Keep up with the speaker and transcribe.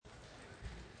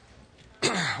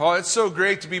Well, it's so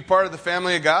great to be part of the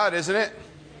family of God, isn't it?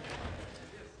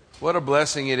 What a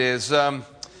blessing it is.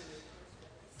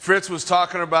 Fritz was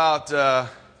talking about the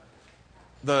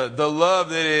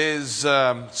love that is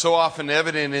so often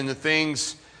evident in the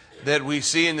things that we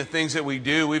see and the things that we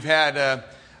do. We've had a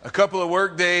couple of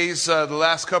work days the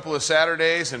last couple of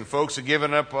Saturdays, and folks have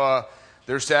given up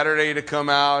their Saturday to come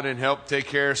out and help take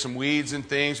care of some weeds and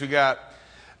things. We got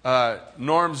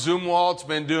Norm Zumwald's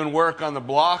been doing work on the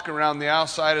block around the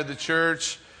outside of the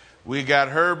church. We got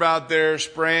Herb out there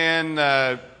spraying,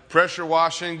 pressure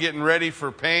washing, getting ready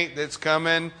for paint that's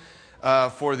coming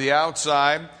for the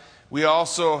outside. We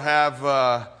also have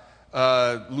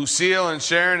Lucille and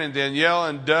Sharon and Danielle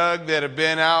and Doug that have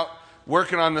been out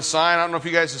working on the sign. I don't know if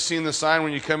you guys have seen the sign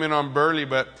when you come in on Burley,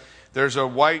 but there's a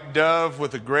white dove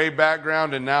with a gray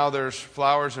background, and now there's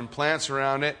flowers and plants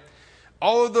around it.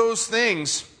 All of those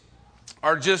things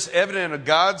are just evident of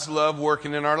God's love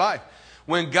working in our life.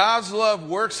 When God's love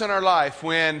works in our life,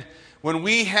 when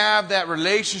we have that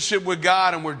relationship with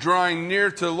God and we're drawing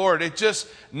near to the Lord, it just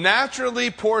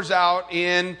naturally pours out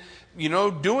in,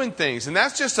 doing things. And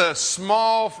that's just a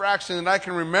small fraction that I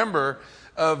can remember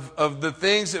of the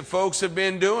things that folks have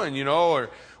been doing, or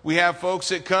we have folks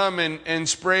that come and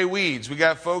spray weeds. We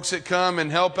got folks that come and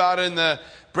help out in the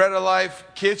Bread of Life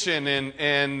kitchen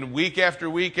and week after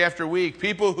week after week.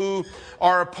 People who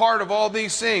are a part of all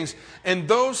these things. And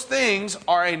those things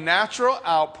are a natural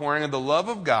outpouring of the love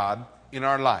of God in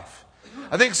our life.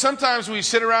 I think sometimes we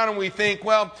sit around and we think,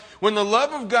 well, when the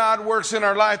love of God works in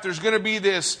our life, there's going to be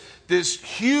this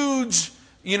huge,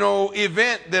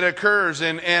 event that occurs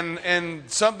and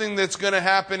something that's going to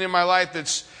happen in my life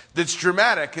that's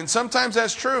dramatic. And sometimes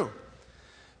that's true.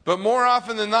 But more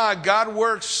often than not, God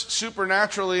works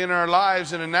supernaturally in our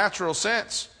lives in a natural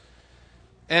sense.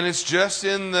 And it's just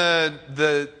in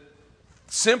the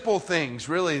simple things,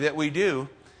 really, that we do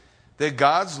that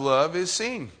God's love is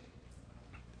seen.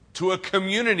 To a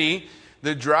community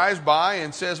that drives by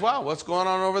and says, wow, what's going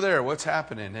on over there? What's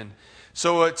happening? And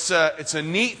so it's a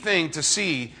neat thing to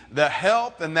see the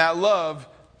help and that love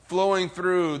flowing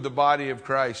through the body of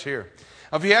Christ here.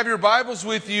 If you have your Bibles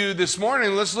with you this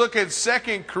morning, let's look at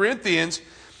 2 Corinthians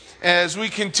as we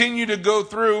continue to go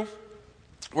through.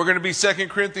 We're going to be 2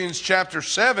 Corinthians chapter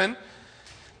 7.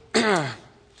 And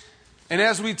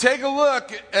as we take a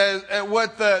look at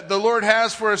what the Lord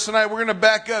has for us tonight, we're going to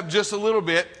back up just a little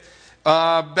bit.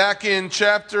 Back in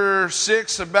chapter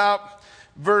 6, about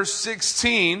verse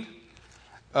 16,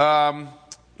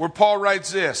 where Paul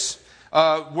writes this.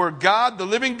 Where God, the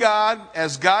living God,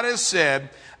 as God has said,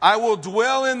 I will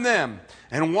dwell in them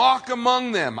and walk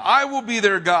among them. I will be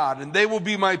their God, and they will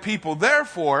be my people.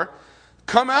 Therefore,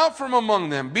 come out from among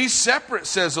them. Be separate,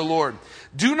 says the Lord.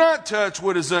 Do not touch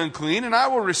what is unclean, and I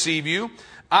will receive you.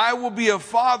 I will be a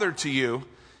father to you,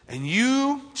 and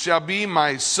you shall be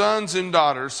my sons and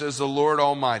daughters, says the Lord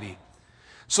Almighty.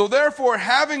 So therefore,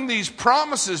 having these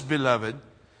promises, beloved,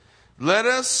 let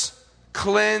us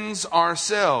cleanse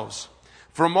ourselves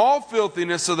from all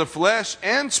filthiness of the flesh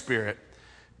and spirit,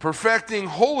 perfecting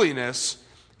holiness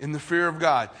in the fear of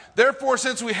God. Therefore,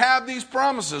 since we have these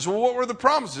promises, well, what were the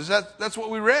promises? That's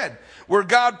what we read. Where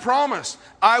God promised,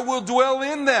 I will dwell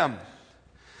in them.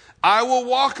 I will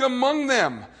walk among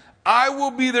them. I will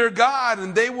be their God,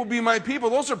 and they will be my people.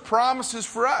 Those are promises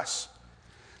for us.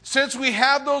 Since we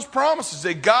have those promises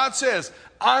that God says,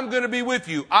 I'm going to be with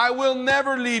you. I will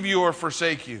never leave you or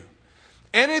forsake you.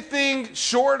 Anything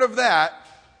short of that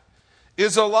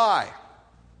is a lie.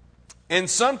 And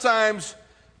sometimes,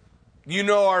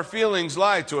 our feelings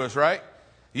lie to us, right?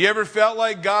 You ever felt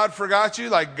like God forgot you?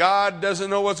 Like God doesn't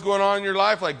know what's going on in your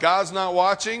life? Like God's not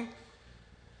watching?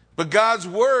 But God's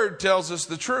Word tells us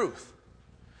the truth.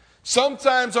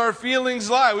 Sometimes our feelings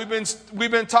lie.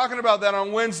 We've been talking about that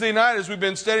on Wednesday night as we've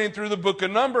been studying through the book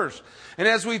of Numbers. And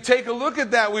as we take a look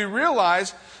at that, we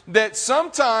realize that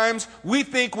sometimes we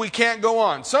think we can't go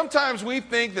on. Sometimes we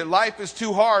think that life is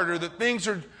too hard, or that things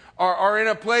are in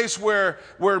a place where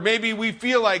maybe we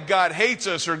feel like God hates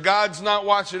us or God's not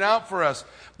watching out for us.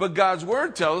 But God's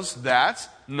Word tells us that's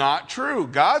not true.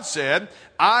 God said,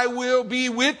 I will be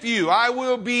with you. I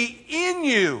will be in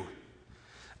you.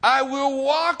 I will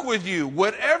walk with you.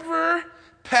 Whatever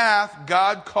path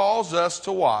God calls us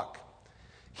to walk,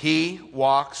 He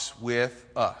walks with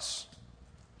us.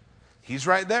 He's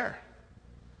right there.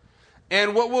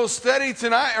 And what we'll study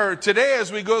tonight or today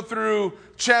as we go through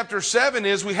chapter 7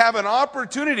 is we have an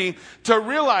opportunity to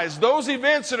realize those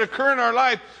events that occur in our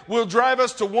life will drive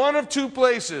us to one of two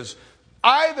places.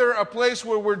 Either a place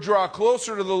where we draw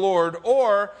closer to the Lord,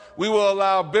 or we will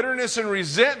allow bitterness and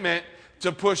resentment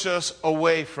to push us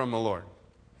away from the Lord.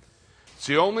 It's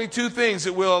the only two things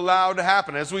that we'll allow to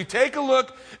happen. As we take a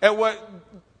look at what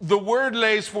the Word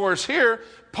lays for us here,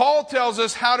 Paul tells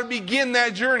us how to begin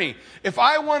that journey. If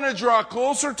I want to draw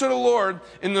closer to the Lord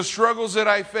in the struggles that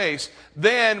I face,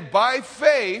 then by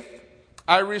faith,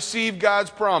 I receive God's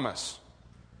promise.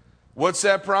 What's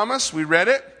that promise? We read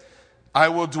it. I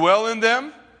will dwell in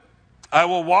them. I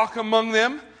will walk among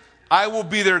them. I will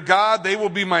be their God. They will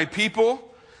be my people.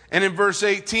 And in verse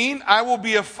 18, I will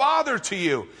be a father to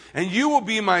you, and you will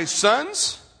be my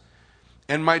sons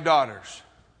and my daughters.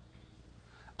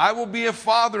 I will be a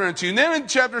father unto you. And then in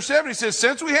chapter 7, he says,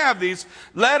 since we have these,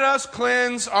 let us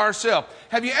cleanse ourselves.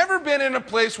 Have you ever been in a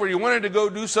place where you wanted to go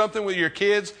do something with your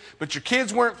kids, but your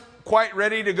kids weren't quite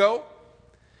ready to go?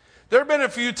 There have been a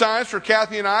few times for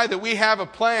Kathy and I that we have a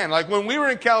plan. Like when we were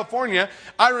in California,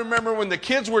 I remember when the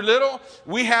kids were little,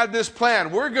 we had this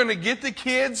plan. We're going to get the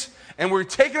kids and we're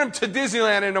taking them to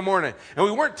Disneyland in the morning. And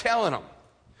we weren't telling them.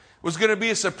 It was going to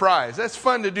be a surprise. That's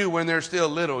fun to do when they're still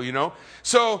little, you know.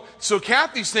 So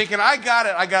Kathy's thinking, I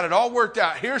got it all worked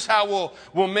out. Here's how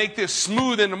we'll make this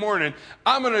smooth in the morning.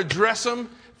 I'm going to dress them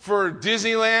for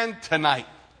Disneyland tonight.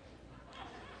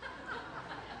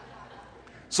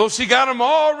 So she got them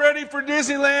all ready for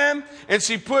Disneyland, and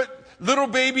she put little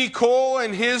baby Cole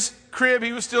in his crib.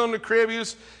 He was still in the crib.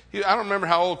 I don't remember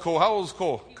how old was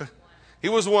Cole? He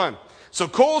was 1. So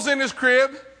Cole's in his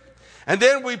crib, and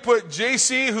then we put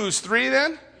JC, who's 3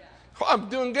 then. Oh, I'm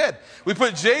doing good. We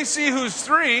put JC, who's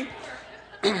 3,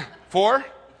 4.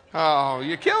 Oh,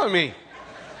 you're killing me.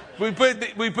 We put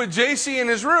JC in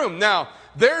his room. Now,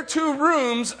 there are 2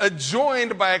 rooms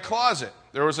adjoined by a closet.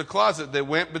 There was a closet that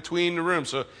went between the rooms.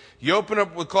 So you open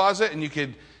up the closet and you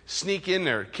could sneak in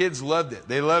there. Kids loved it.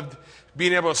 They loved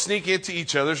being able to sneak into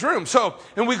each other's room.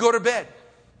 And we go to bed.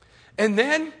 And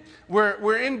then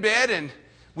we're in bed and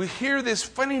we hear this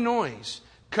funny noise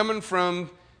coming from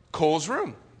Cole's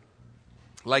room.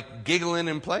 Like giggling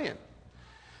and playing.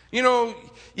 You know,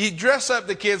 you dress up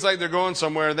the kids like they're going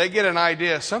somewhere and they get an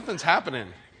idea. Something's happening.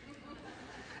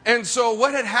 And so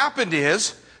what had happened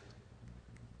is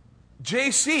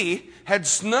JC had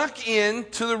snuck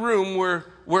into the room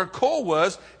where Cole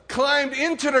was, climbed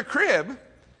into the crib,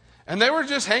 and they were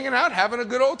just hanging out, having a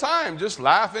good old time, just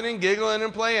laughing and giggling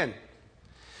and playing.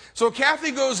 So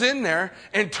Kathy goes in there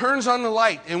and turns on the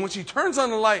light. And when she turns on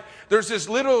the light, there's this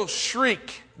little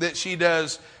shriek that she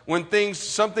does when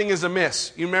something is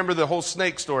amiss. You remember the whole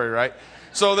snake story, right?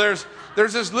 So there's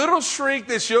this little shriek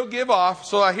that she'll give off.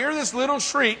 So I hear this little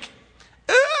shriek.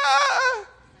 Ah!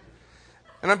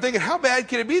 And I'm thinking, how bad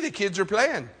can it be the kids are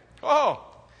playing? Oh,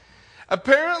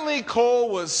 apparently Cole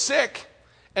was sick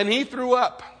and he threw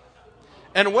up.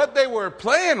 And what they were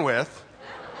playing with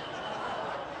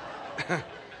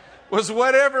was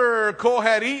whatever Cole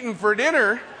had eaten for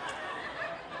dinner.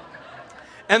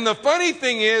 And the funny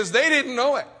thing is, they didn't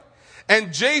know it. And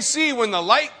JC, when the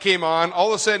light came on, all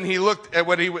of a sudden he looked at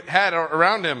what he had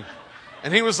around him.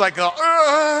 And he was like,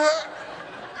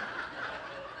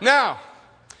 Now,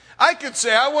 I could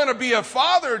say I want to be a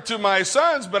father to my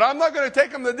sons, but I'm not going to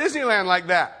take them to Disneyland like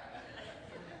that.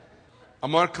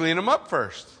 I'm going to clean them up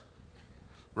first.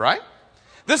 Right?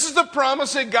 This is the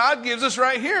promise that God gives us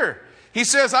right here. He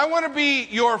says, I want to be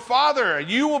your father.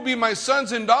 You will be my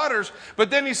sons and daughters. But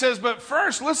then he says, but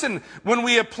first, listen, when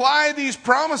we apply these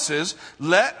promises,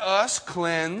 let us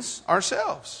cleanse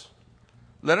ourselves.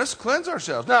 Let us cleanse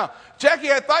ourselves. Now,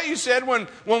 Jackie, I thought you said when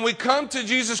we come to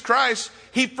Jesus Christ,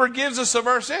 He forgives us of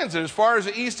our sins. And as far as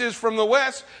the east is from the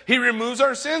west, He removes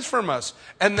our sins from us.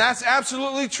 And that's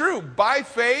absolutely true. By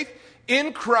faith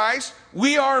in Christ,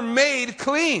 we are made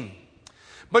clean.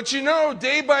 But you know,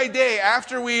 day by day,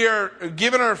 after we are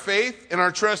given our faith and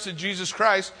our trust in Jesus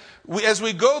Christ, as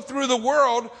we go through the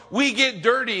world, we get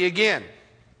dirty again.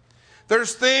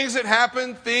 There's things that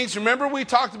happen, remember we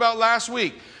talked about last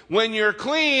week. When you're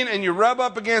clean and you rub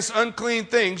up against unclean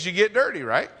things, you get dirty,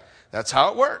 right? That's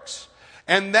how it works.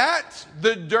 And that's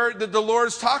the dirt that the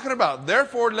Lord's talking about.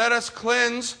 Therefore, let us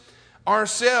cleanse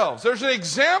ourselves. There's an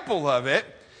example of it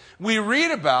we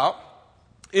read about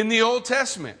in the Old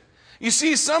Testament. You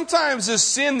see, sometimes this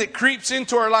sin that creeps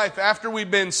into our life after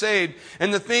we've been saved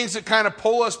and the things that kind of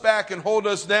pull us back and hold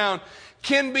us down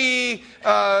can be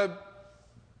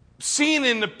seen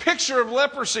in the picture of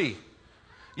leprosy.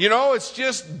 You know, it's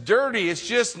just dirty. It's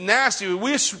just nasty.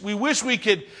 We wish we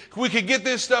could get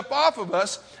this stuff off of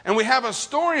us. And we have a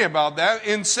story about that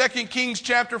in 2 Kings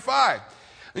chapter 5.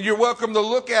 And you're welcome to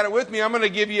look at it with me. I'm going to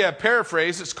give you a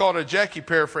paraphrase. It's called a Jackie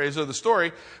paraphrase of the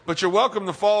story. But you're welcome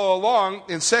to follow along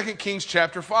in 2 Kings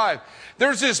chapter 5.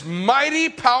 There's this mighty,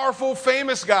 powerful,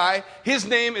 famous guy. His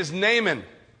name is Naaman.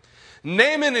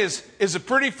 Naaman is a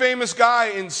pretty famous guy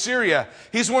in Syria.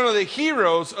 He's one of the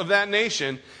heroes of that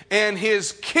nation. And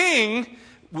his king,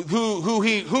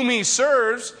 whom he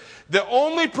serves, the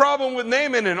only problem with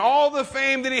Naaman and all the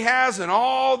fame that he has and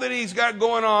all that he's got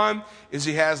going on is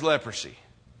he has leprosy.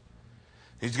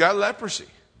 He's got leprosy.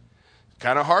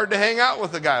 Kind of hard to hang out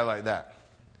with a guy like that.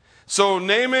 So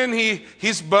Naaman,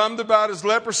 he's bummed about his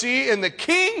leprosy, and the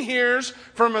king hears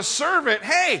from a servant,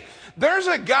 hey, there's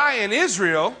a guy in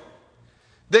Israel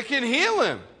that can heal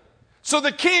him. So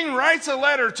the king writes a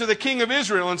letter to the king of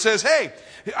Israel and says, hey,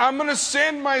 I'm going to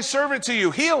send my servant to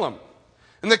you. Heal him.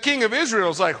 And the king of Israel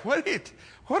is like, what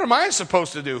am I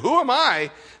supposed to do? Who am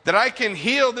I that I can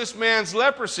heal this man's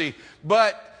leprosy?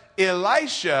 But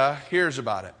Elisha hears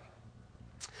about it.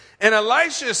 And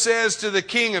Elisha says to the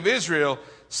king of Israel,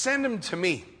 send him to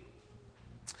me.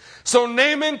 So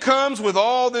Naaman comes with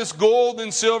all this gold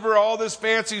and silver, all this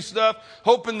fancy stuff,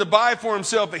 hoping to buy for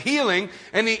himself a healing.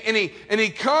 And he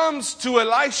comes to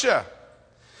Elisha.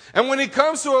 And when he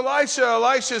comes to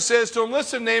Elisha says to him,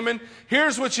 listen, Naaman,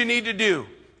 here's what you need to do.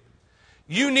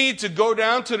 You need to go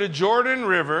down to the Jordan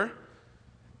River,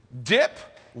 dip,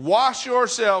 wash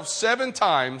yourself 7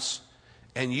 times,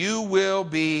 and you will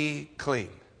be clean.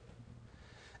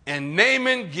 And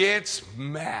Naaman gets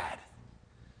mad.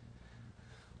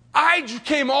 I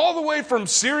came all the way from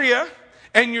Syria,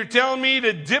 and you're telling me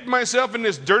to dip myself in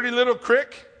this dirty little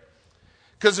creek?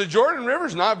 Because the Jordan River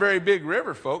is not a very big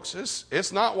river, folks.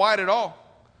 It's not wide at all.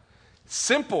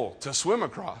 Simple to swim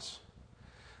across.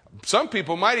 Some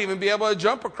people might even be able to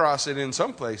jump across it in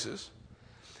some places.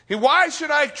 Why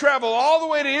should I travel all the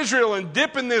way to Israel and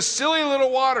dip in this silly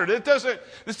little water?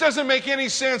 This doesn't make any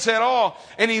sense at all.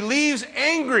 And he leaves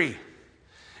angry.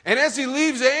 And as he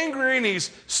leaves angry and he's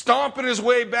stomping his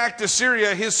way back to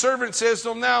Syria, his servant says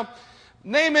to him, now,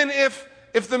 Naaman, if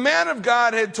the man of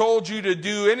God had told you to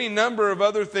do any number of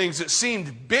other things that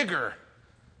seemed bigger,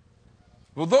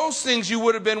 well, those things you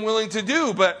would have been willing to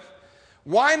do. But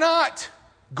why not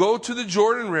go to the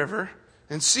Jordan River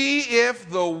and see if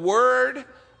the word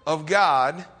of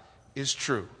God is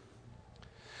true?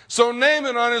 So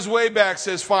Naaman on his way back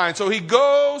says, fine. So he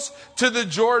goes to the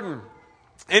Jordan.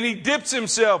 And he dips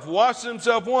himself, washes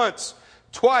himself once,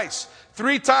 twice,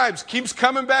 3 times, keeps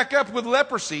coming back up with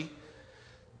leprosy.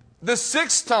 The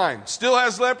 6th time, still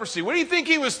has leprosy. What do you think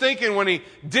he was thinking when he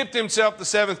dipped himself the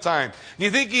 7th time? Do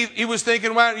you think he was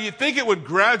thinking, well, you think it would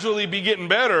gradually be getting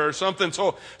better or something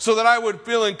so that I would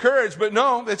feel encouraged? But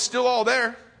no, it's still all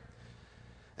there.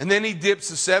 And then he dips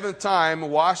the 7th time,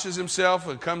 washes himself,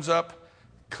 and comes up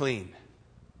clean.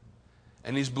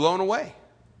 And he's blown away.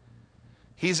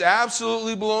 He's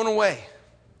absolutely blown away.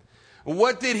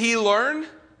 What did he learn?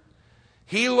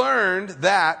 He learned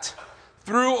that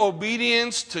through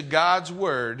obedience to God's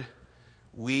word,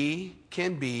 we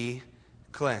can be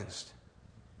cleansed.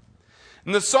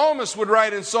 And the psalmist would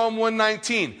write in Psalm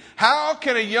 119, how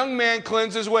can a young man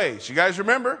cleanse his ways? You guys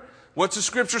remember? What's the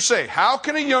scripture say? How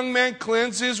can a young man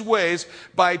cleanse his ways?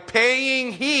 By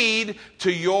paying heed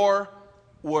to your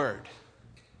word.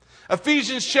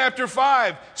 Ephesians chapter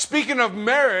 5, speaking of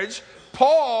marriage,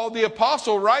 Paul, the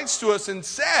apostle, writes to us and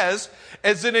says,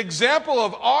 as an example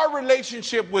of our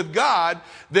relationship with God,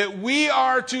 that we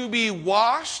are to be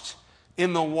washed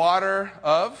in the water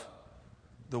of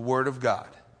the Word of God.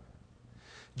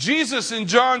 Jesus in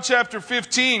John chapter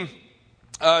 15,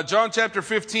 I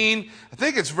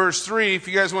think it's verse 3, if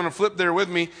you guys want to flip there with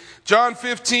me. John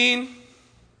 15.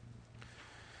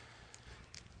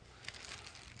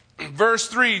 Verse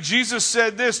 3, Jesus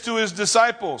said this to his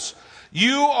disciples,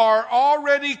 you are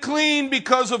already clean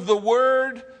because of the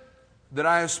word that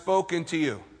I have spoken to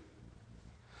you.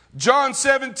 John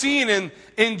 17,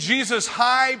 in Jesus'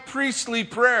 high priestly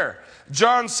prayer,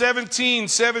 John 17,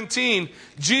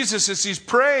 Jesus, as he's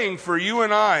praying for you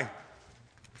and I,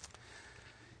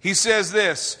 he says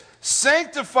this,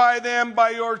 sanctify them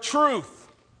by your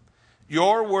truth.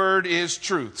 Your word is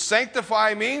truth.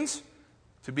 Sanctify means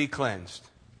to be cleansed.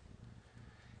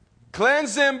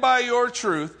 Cleanse them by your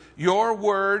truth. Your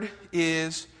word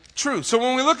is truth. So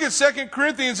when we look at 2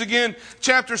 Corinthians again,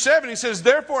 chapter 7, he says,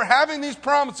 therefore, having these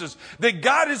promises that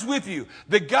God is with you,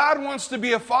 that God wants to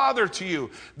be a father to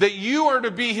you, that you are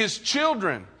to be his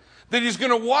children, that he's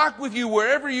going to walk with you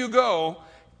wherever you go,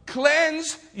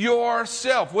 cleanse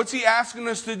yourself. What's he asking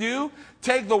us to do?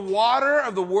 Take the water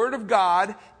of the word of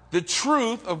God, the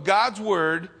truth of God's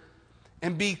word,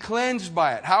 and be cleansed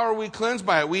by it. How are we cleansed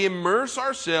by it? We immerse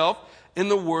ourselves in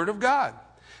the Word of God.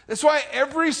 That's why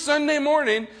every Sunday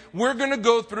morning, we're going to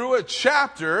go through a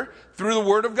chapter through the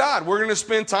Word of God. We're going to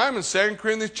spend time in 2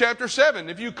 Corinthians chapter 7.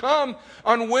 If you come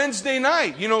on Wednesday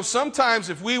night, sometimes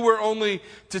if we were only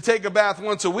to take a bath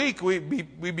once a week, we'd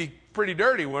be pretty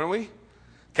dirty, wouldn't we?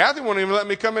 Kathy won't even let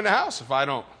me come in the house if I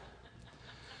don't.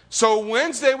 So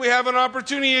Wednesday, we have an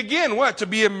opportunity again, to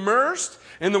be immersed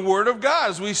in the Word of God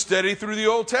as we study through the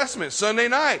Old Testament. Sunday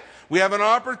night, we have an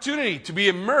opportunity to be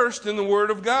immersed in the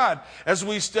Word of God as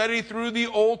we study through the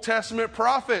Old Testament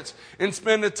prophets and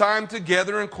spend the time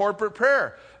together in corporate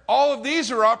prayer. All of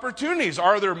these are opportunities.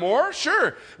 Are there more?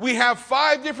 Sure. We have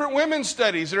 5 different women's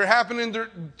studies that are happening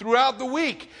throughout the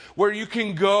week where you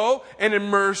can go and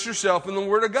immerse yourself in the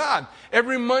Word of God.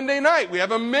 Every Monday night, we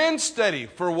have a men's study.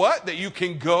 For what? That you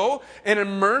can go and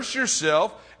immerse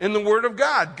yourself in the Word of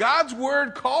God. God's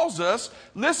Word calls us,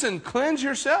 listen, cleanse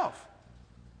yourself.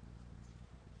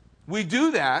 We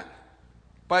do that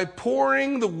by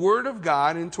pouring the Word of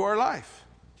God into our life.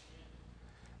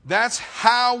 That's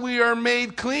how we are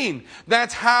made clean.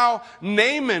 That's how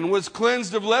Naaman was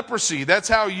cleansed of leprosy. That's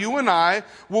how you and I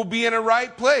will be in a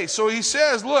right place. So he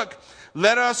says, look,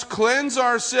 let us cleanse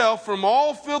ourselves from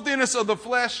all filthiness of the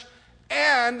flesh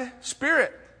and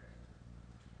spirit.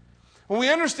 When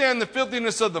we understand the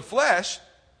filthiness of the flesh,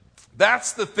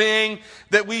 that's the thing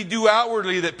that we do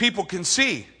outwardly that people can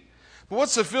see. But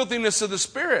what's the filthiness of the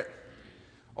spirit?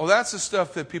 Oh, that's the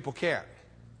stuff that people can't.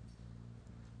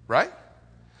 Right?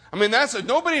 I mean,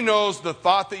 nobody knows the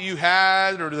thought that you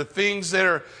had or the things that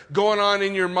are going on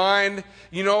in your mind.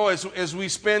 As we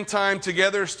spend time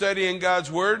together studying God's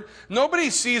Word, nobody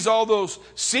sees all those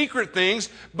secret things.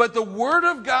 But the Word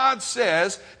of God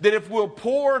says that if we'll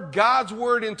pour God's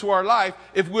Word into our life,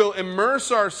 if we'll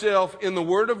immerse ourselves in the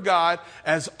Word of God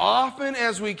as often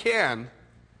as we can,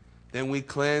 then we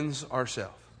cleanse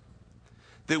ourselves.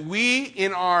 That we,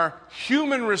 in our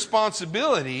human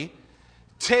responsibility,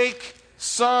 take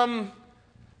some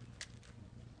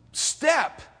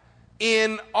step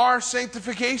in our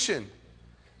sanctification,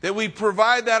 that we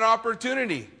provide that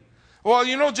opportunity. Well,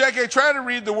 Jackie, I try to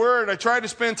read the Word, I try to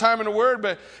spend time in the Word,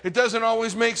 but it doesn't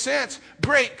always make sense.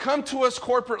 Great, come to us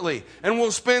corporately, and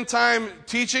we'll spend time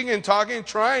teaching and talking,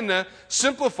 trying to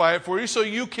simplify it for you so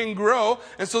you can grow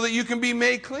and so that you can be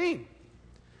made clean.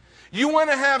 You want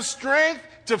to have strength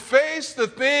to face the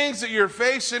things that you're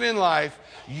facing in life,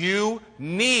 you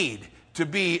need to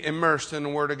be immersed in the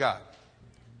Word of God.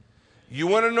 You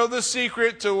want to know the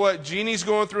secret to what Jeannie's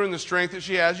going through and the strength that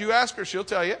she has, you ask her, she'll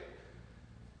tell you.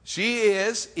 She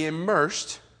is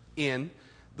immersed in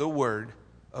the Word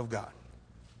of God.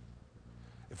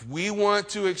 If we want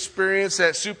to experience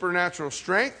that supernatural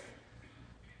strength,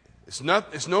 it's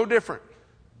no different.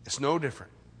 It's no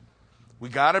different. We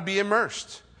got to be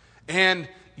immersed. And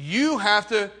you have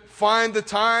to find the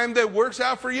time that works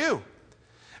out for you.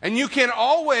 And you can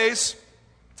always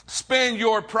spend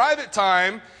your private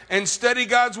time and study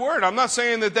God's Word. I'm not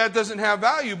saying that doesn't have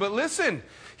value, but listen,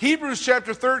 Hebrews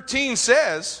chapter 13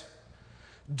 says,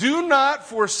 do not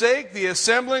forsake the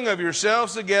assembling of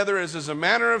yourselves together as is a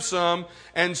manner of some,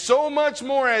 and so much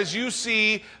more as you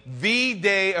see the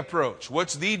day approach.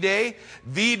 What's the day?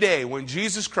 The day when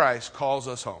Jesus Christ calls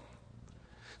us home.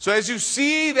 So as you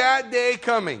see that day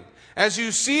coming, as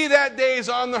you see that day is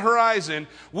on the horizon,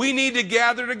 we need to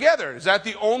gather together. Is that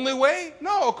the only way?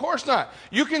 No, of course not.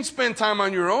 You can spend time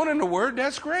on your own in the Word.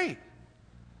 That's great.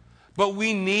 But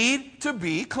we need to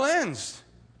be cleansed.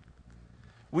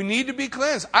 We need to be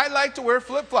cleansed. I like to wear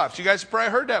flip-flops. You guys have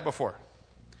probably heard that before.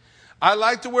 I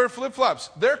like to wear flip-flops.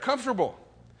 They're comfortable.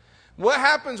 What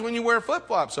happens when you wear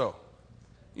flip-flops, though?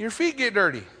 Your feet get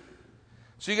dirty.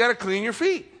 So you got to clean your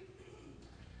feet.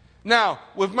 Now,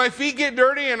 if my feet get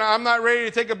dirty and I'm not ready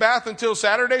to take a bath until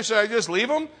Saturday, should I just leave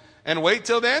them and wait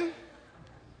till then?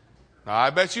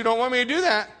 I bet you don't want me to do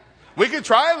that. We could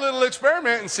try a little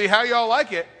experiment and see how y'all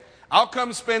like it. I'll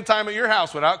come spend time at your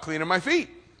house without cleaning my feet.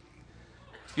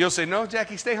 You'll say, no,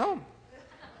 Jackie, stay home.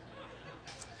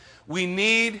 We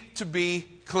need to be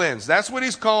cleansed. That's what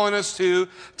he's calling us to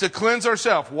cleanse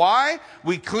ourselves. Why?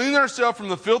 We clean ourselves from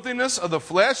the filthiness of the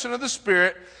flesh and of the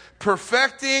spirit,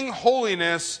 perfecting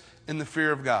holiness in the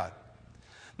fear of God.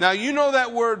 Now, you know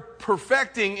that word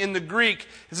perfecting in the Greek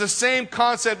is the same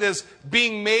concept as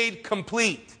being made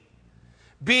complete.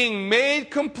 Being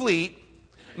made complete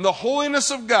in the holiness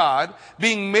of God,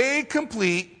 being made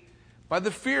complete by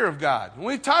the fear of God. And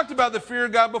we've talked about the fear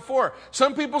of God before.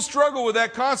 Some people struggle with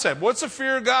that concept. What's the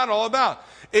fear of God all about?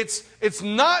 It's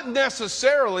not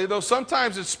necessarily, though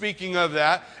sometimes it's speaking of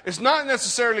that, it's not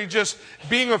necessarily just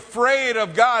being afraid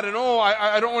of God and,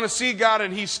 I don't want to see God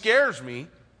and He scares me.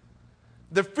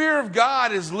 The fear of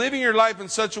God is living your life in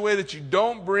such a way that you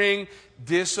don't bring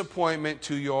disappointment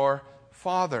to your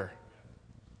father.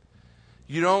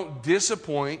 You don't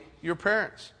disappoint your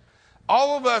parents.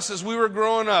 All of us, as we were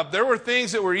growing up, there were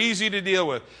things that were easy to deal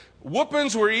with.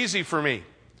 Whoopings were easy for me.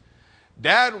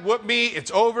 Dad whooped me,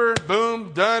 it's over,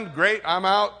 boom, done, great, I'm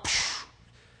out.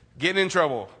 Getting in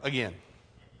trouble again.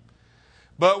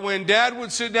 But when Dad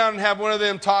would sit down and have one of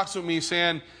them talks with me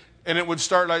saying, and it would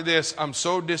start like this, I'm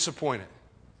so disappointed.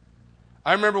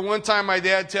 I remember one time my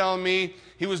dad telling me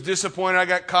he was disappointed I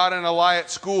got caught in a lie at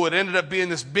school. It ended up being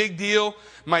this big deal.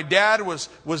 My dad was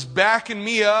backing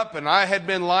me up, and I had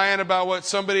been lying about what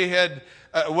somebody had,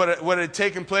 what had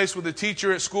taken place with a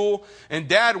teacher at school. And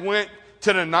Dad went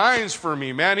to the nines for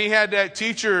me, man. He had that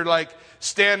teacher like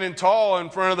standing tall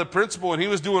in front of the principal, and he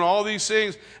was doing all these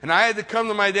things. And I had to come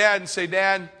to my dad and say,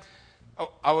 Dad,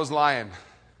 I was lying.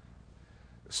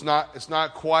 It's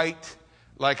not quite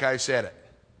like I said it.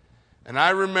 And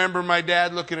I remember my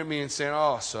dad looking at me and saying,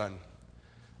 oh, son,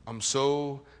 I'm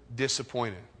so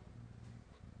disappointed.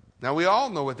 Now, we all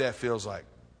know what that feels like.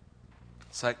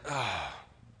 It's like, ah.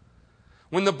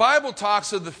 When the Bible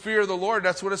talks of the fear of the Lord,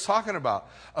 that's what it's talking about.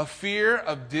 A fear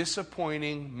of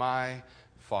disappointing my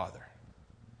father.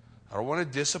 I don't want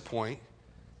to disappoint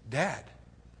Dad.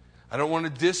 I don't want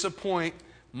to disappoint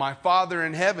my Father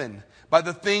in heaven by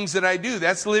the things that I do.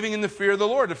 That's living in the fear of the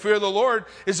Lord. The fear of the Lord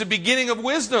is the beginning of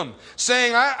wisdom.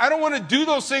 Saying, I don't want to do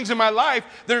those things in my life.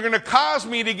 They're going to cause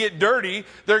me to get dirty.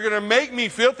 They're going to make me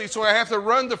filthy. So I have to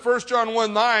run to 1 John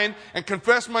 1:9 and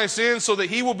confess my sins so that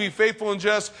He will be faithful and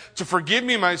just to forgive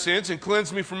me my sins and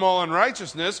cleanse me from all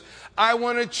unrighteousness. I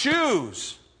want to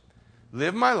choose.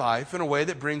 Live my life in a way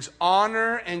that brings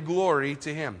honor and glory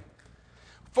to Him.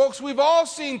 Folks, we've all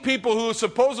seen people who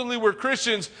supposedly were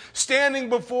Christians standing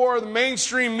before the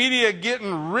mainstream media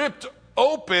getting ripped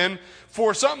open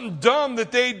for something dumb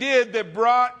that they did that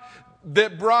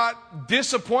brought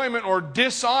disappointment or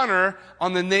dishonor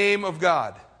on the name of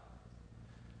God.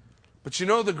 But you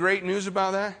know the great news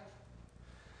about that?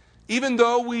 Even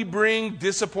though we bring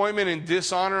disappointment and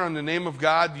dishonor on the name of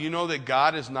God, do you know that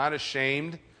God is not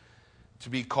ashamed to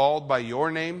be called by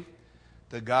your name,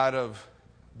 the God of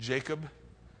Jacob?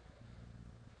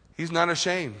 He's not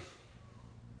ashamed.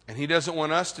 And He doesn't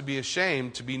want us to be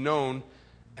ashamed to be known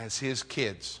as His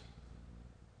kids.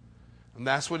 And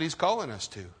that's what He's calling us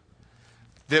to.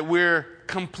 That we're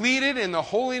completed in the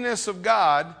holiness of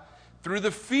God through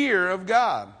the fear of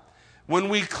God. When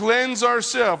we cleanse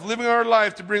ourselves, living our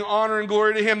life to bring honor and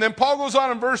glory to Him. Then Paul goes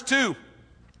on in verse 2.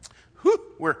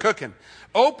 We're cooking.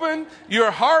 Open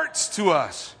your hearts to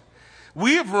us.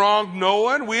 We have wronged no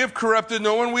one. We have corrupted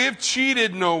no one. We have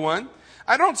cheated no one.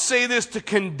 I don't say this to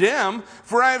condemn,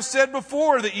 for I have said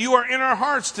before that you are in our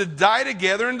hearts to die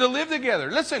together and to live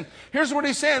together. Listen, here's what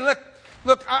he's saying.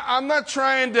 Look, I'm not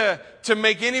trying to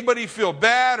make anybody feel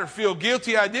bad or feel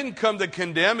guilty. I didn't come to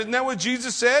condemn. Isn't that what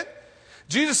Jesus said?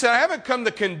 Jesus said, I haven't come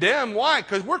to condemn. Why?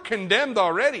 Because we're condemned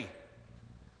already.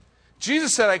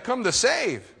 Jesus said, I come to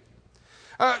save.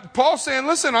 Paul's saying,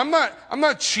 listen, I'm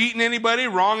not cheating anybody,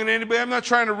 wronging anybody. I'm not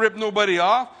trying to rip nobody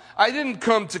off. I didn't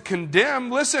come to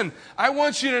condemn. Listen, I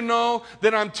want you to know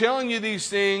that I'm telling you these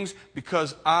things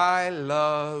because I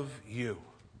love you.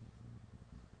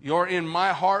 You're in my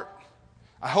heart.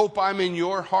 I hope I'm in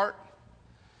your heart.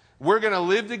 We're going to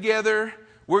live together.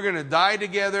 We're going to die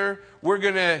together. We're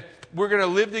going to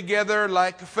live together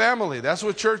like a family. That's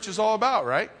what church is all about,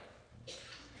 right?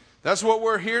 That's what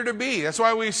we're here to be. That's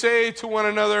why we say to one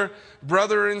another,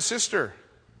 brother and sister.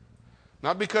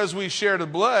 Not because we share the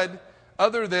blood,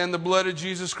 other than the blood of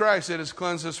Jesus Christ that has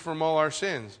cleansed us from all our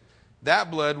sins. That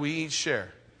blood we each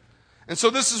share. And so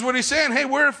this is what he's saying. Hey,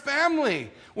 we're a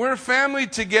family. We're a family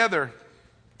together.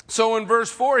 So in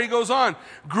verse 4, he goes on,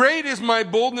 great is my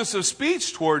boldness of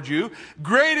speech toward you.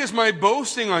 Great is my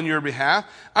boasting on your behalf.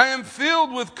 I am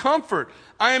filled with comfort.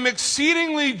 I am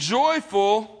exceedingly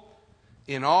joyful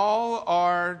in all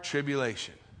our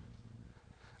tribulation.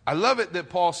 I love it that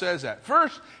Paul says that.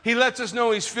 First, he lets us know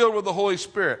he's filled with the Holy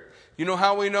Spirit. You know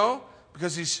how we know?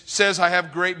 Because he says, I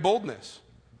have great boldness.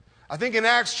 I think in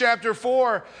Acts chapter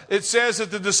 4, it says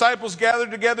that the disciples gathered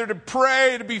together to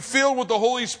pray, to be filled with the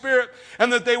Holy Spirit,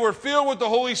 and that they were filled with the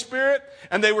Holy Spirit,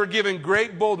 and they were given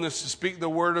great boldness to speak the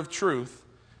word of truth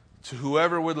to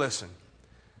whoever would listen.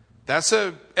 That's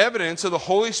evidence of the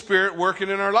Holy Spirit working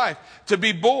in our life. To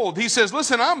be bold. He says,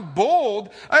 listen, I'm bold.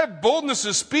 I have boldness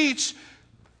of speech.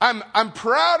 I'm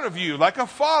proud of you, like a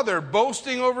father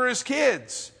boasting over his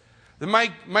kids.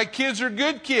 My kids are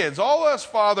good kids. All us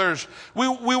fathers, we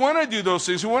want to do those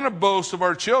things. We want to boast of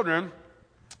our children.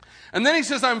 And then he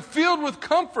says, I'm filled with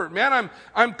comfort, man.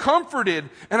 I'm comforted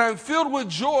and I'm filled with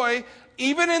joy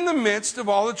even in the midst of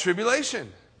all the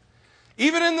tribulation.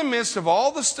 Even in the midst of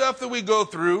all the stuff that we go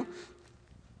through,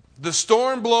 the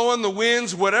storm blowing, the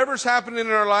winds, whatever's happening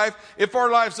in our life, if our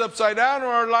life's upside down or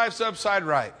our life's upside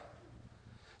right,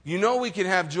 you know we can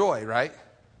have joy, right?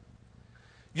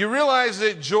 You realize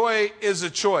that joy is a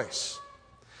choice.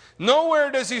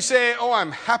 Nowhere does he say, oh,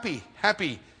 I'm happy,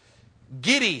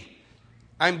 giddy.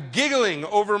 I'm giggling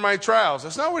over my trials.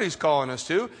 That's not what he's calling us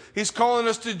to. He's calling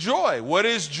us to joy. What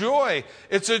is joy?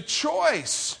 It's a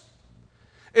choice.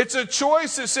 It's a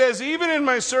choice that says, even in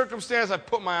my circumstance, I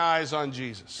put my eyes on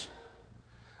Jesus.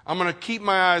 I'm going to keep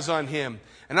my eyes on him.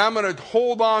 And I'm going to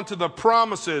hold on to the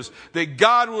promises that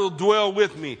God will dwell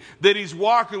with me, that he's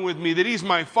walking with me, that he's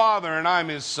my father and I'm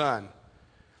his son.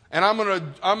 And I'm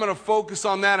going to focus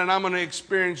on that, and I'm going to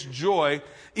experience joy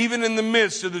even in the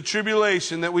midst of the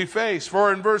tribulation that we face.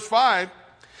 For in verse 5,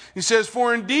 he says,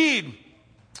 for indeed,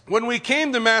 when we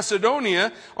came to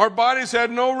Macedonia, our bodies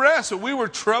had no rest, so we were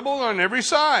troubled on every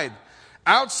side.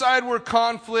 Outside were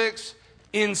conflicts,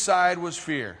 inside was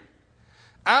fear.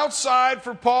 Outside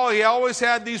for Paul, he always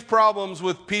had these problems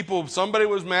with people. Somebody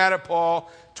was mad at Paul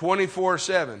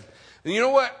 24/7. And you know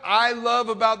what I love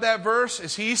about that verse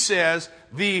is he says,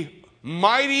 the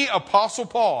mighty Apostle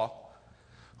Paul,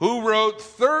 who wrote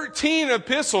 13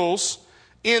 epistles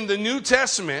in the New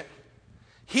Testament,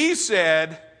 he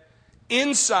said,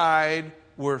 inside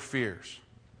were fears.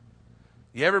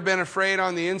 You ever been afraid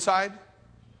on the inside?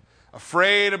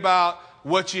 Afraid about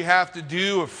what you have to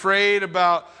do, afraid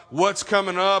about what's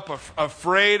coming up,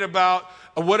 afraid about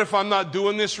what if I'm not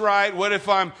doing this right? What if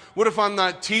I'm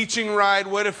not teaching right?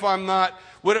 What if I'm not?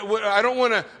 I don't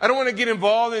want to get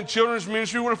involved in children's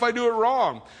ministry. What if I do it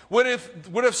wrong? What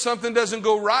if something doesn't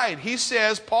go right?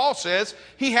 Paul says,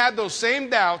 he had those same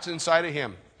doubts inside of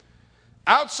him.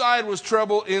 Outside was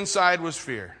trouble, inside was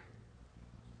fear.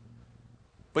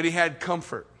 But he had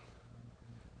comfort.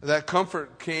 That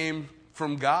comfort came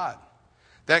from God.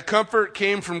 That comfort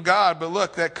came from God. But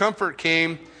look, that comfort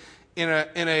came in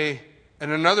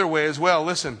another way as well.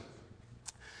 Listen.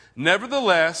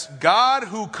 Nevertheless, God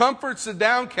who comforts the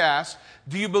downcast,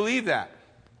 do you believe that?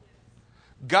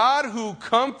 God who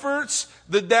comforts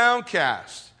the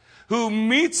downcast, who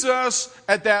meets us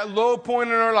at that low point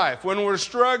in our life, when we're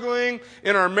struggling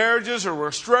in our marriages, or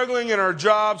we're struggling in our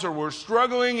jobs, or we're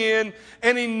struggling in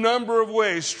any number of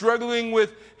ways, struggling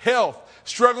with health,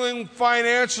 struggling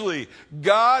financially.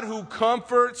 God who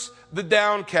comforts the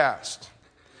downcast.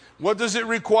 What does it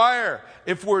require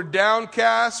if we're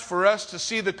downcast for us to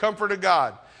see the comfort of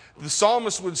God? The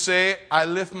psalmist would say, I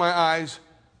lift my eyes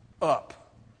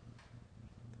up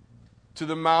to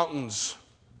the mountains.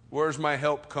 Where's my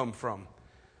help come from?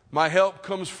 My help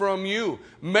comes from you,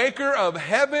 maker of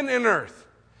heaven and earth.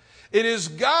 It is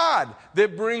God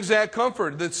that brings that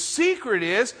comfort. The secret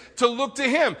is to look to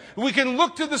him. We can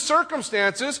look to the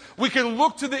circumstances. We can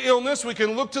look to the illness. We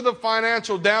can look to the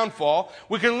financial downfall.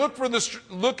 We can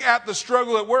look at the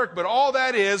struggle at work. But all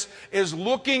that is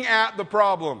looking at the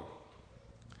problem.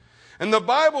 And the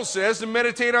Bible says to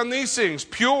meditate on these things,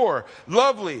 pure,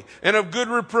 lovely, and of good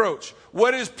reproach.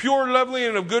 What is pure, lovely,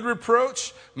 and of good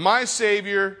reproach? My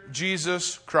Savior,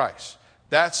 Jesus Christ.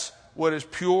 That's what is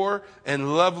pure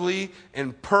and lovely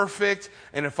and perfect.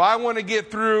 And if I want to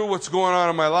get through what's going on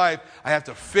in my life, I have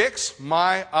to fix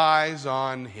my eyes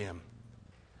on him.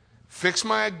 Fix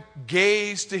my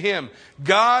gaze to him.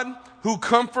 God who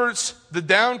comforts the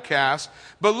downcast.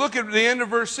 But look at the end of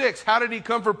verse 6. How did he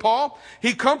comfort Paul?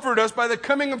 He comforted us by the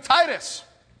coming of Titus.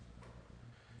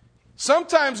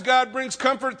 Sometimes God brings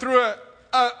comfort through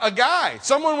a guy,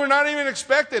 someone we're not even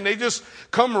expecting. They just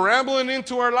come rambling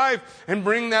into our life and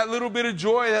bring that little bit of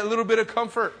joy, that little bit of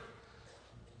comfort.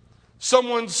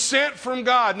 Someone sent from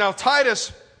God. Now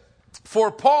Titus,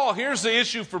 for Paul, here's the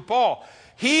issue for Paul.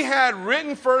 He had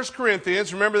written 1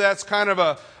 Corinthians. Remember, that's kind of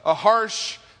a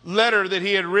harsh letter that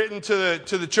he had written to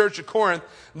the church of Corinth.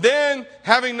 Then,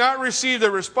 having not received a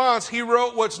response, he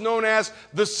wrote what's known as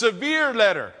the severe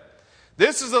letter.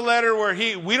 This is a letter where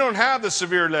we don't have the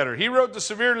severe letter. He wrote the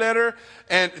severe letter,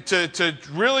 and to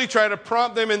really try to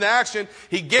prompt them into action,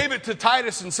 he gave it to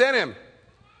Titus and sent him.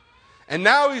 And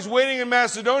now he's waiting in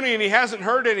Macedonia and he hasn't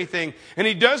heard anything. And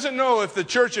he doesn't know if the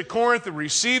church at Corinth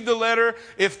received the letter,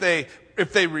 if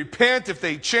they repent, if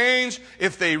they change,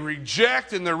 if they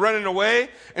reject and they're running away.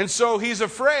 And so he's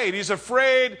afraid. He's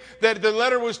afraid that the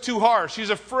letter was too harsh. He's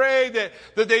afraid that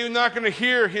they're not going to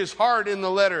hear his heart in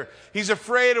the letter. He's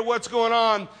afraid of what's going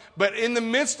on. But in the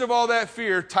midst of all that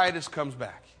fear, Titus comes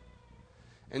back.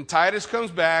 And Titus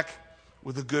comes back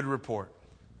with a good report.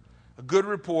 A good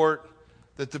report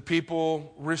that the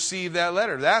people receive that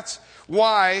letter. That's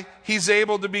why he's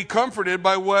able to be comforted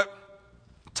by what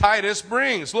Titus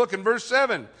brings. Look in verse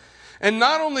 7. And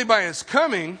not only by his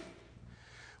coming,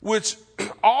 which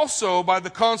also by the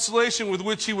consolation with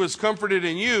which he was comforted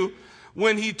in you,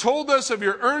 when he told us of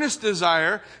your earnest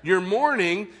desire, your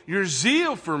mourning, your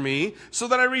zeal for me, so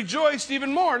that I rejoiced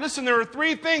even more. Listen, there are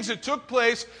three things that took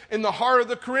place in the heart of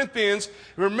the Corinthians.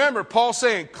 Remember, Paul's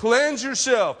saying, cleanse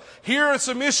yourself. Here are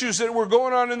some issues that were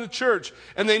going on in the church,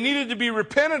 and they needed to be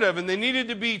repented of, and they needed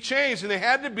to be changed, and they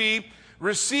had to be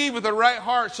received with the right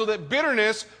heart so that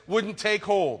bitterness wouldn't take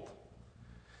hold.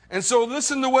 And so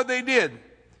listen to what they did.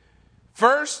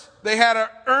 First, they had an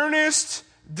earnest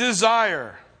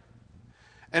desire.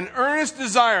 An earnest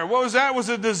desire. What was that? It was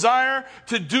a desire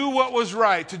to do what was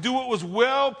right, to do what was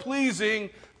well-pleasing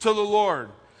to the Lord.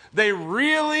 They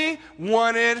really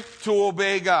wanted to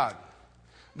obey God.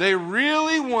 They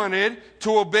really wanted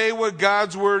to obey what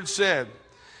God's word said.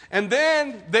 And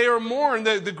then they are mourned.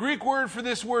 The Greek word for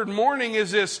this word mourning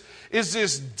is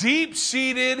this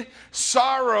deep-seated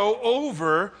sorrow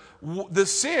over the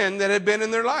sin that had been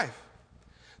in their life.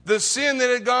 The sin that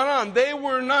had gone on. They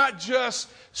were not just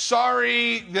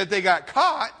sorry that they got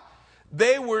caught.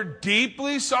 They were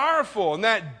deeply sorrowful. And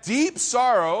that deep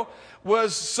sorrow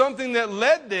was something that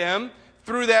led them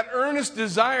through that earnest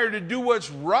desire to do what's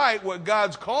right, what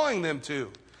God's calling them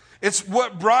to. It's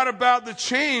what brought about the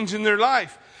change in their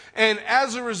life. And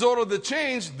as a result of the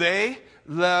change, they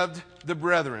loved the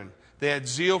brethren. They had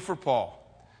zeal for Paul.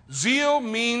 Zeal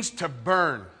means to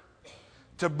burn.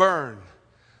 To burn.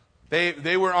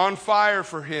 They were on fire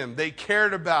for him. They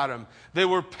cared about him. They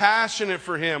were passionate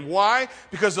for him. Why?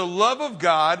 Because the love of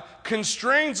God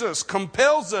constrains us,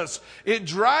 compels us. It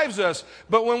drives us.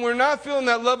 But when we're not feeling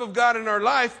that love of God in our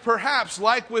life, perhaps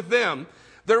like with them,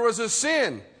 there was a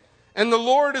sin. And the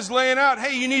Lord is laying out,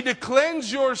 hey, you need to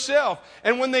cleanse yourself.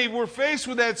 And when they were faced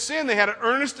with that sin, they had an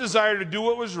earnest desire to do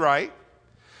what was right.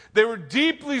 They were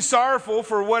deeply sorrowful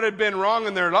for what had been wrong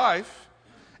in their life.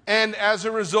 And as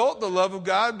a result, the love of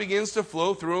God begins to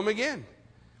flow through them again.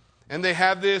 And they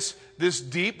have this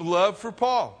deep love for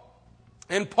Paul.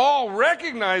 And Paul,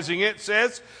 recognizing it,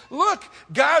 says, look,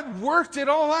 God worked it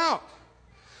all out.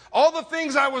 All the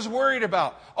things I was worried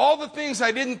about, all the things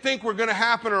I didn't think were going to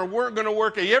happen or weren't going to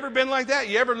work. Have you ever been like that?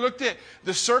 You ever looked at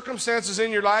the circumstances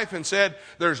in your life and said,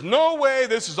 there's no way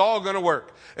this is all going to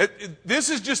work.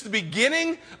 This is just the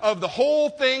beginning of the whole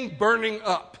thing burning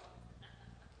up.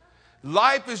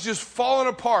 Life is just falling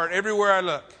apart everywhere I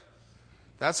look.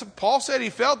 That's what Paul said.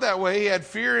 He felt that way. He had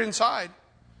fear inside.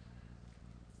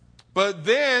 But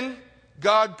then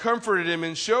God comforted him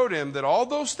and showed him that all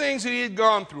those things that he had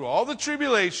gone through, all the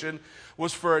tribulation,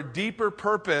 was for a deeper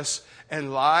purpose.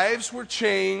 And lives were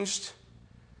changed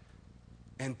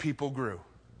and people grew.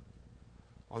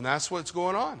 And that's what's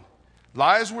going on.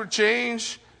 Lives were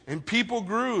changed and people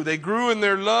grew. They grew in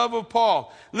their love of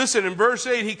Paul. Listen, in verse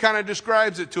 8, he kind of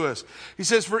describes it to us. He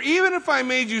says, for even if I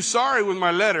made you sorry with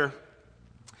my letter,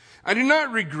 I do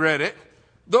not regret it,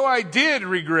 though I did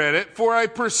regret it, for I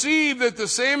perceive that the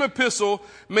same epistle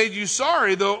made you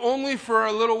sorry, though only for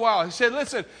a little while. He said,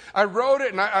 listen, I wrote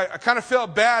it, and I kind of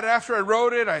felt bad after I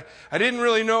wrote it. I didn't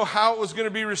really know how it was going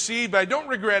to be received, but I don't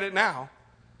regret it now.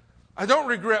 I don't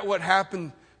regret what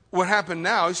happened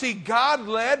now. You see, God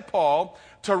led Paul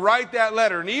to write that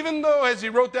letter. And even though as he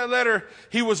wrote that letter,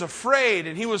 he was afraid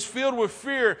and he was filled with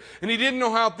fear and he didn't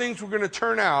know how things were going to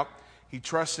turn out, he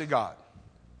trusted God.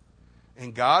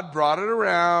 And God brought it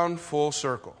around full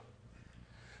circle.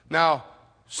 Now,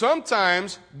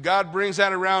 sometimes God brings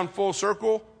that around full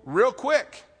circle real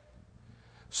quick.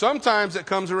 Sometimes it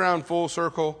comes around full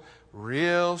circle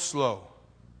real slow.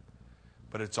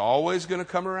 But it's always going to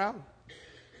come around.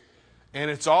 And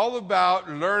it's all about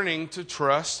learning to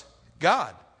trust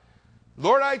God.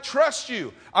 Lord, I trust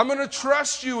you. I'm going to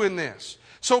trust you in this.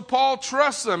 So Paul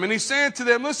trusts them, and he's saying to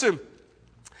them, listen,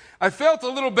 I felt a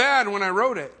little bad when I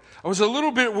wrote it. I was a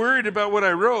little bit worried about what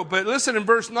I wrote. But listen, in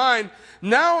verse 9,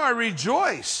 now I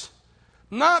rejoice,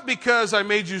 not because I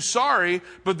made you sorry,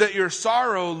 but that your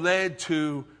sorrow led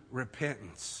to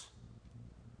repentance.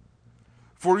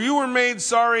 For you were made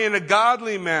sorry in a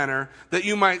godly manner, that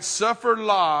you might suffer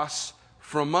loss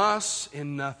from us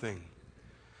in nothing.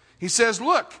 He says,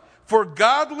 look, for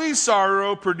godly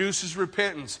sorrow produces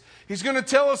repentance. He's going to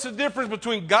tell us the difference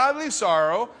between godly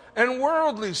sorrow and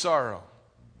worldly sorrow.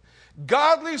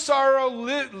 Godly sorrow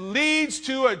leads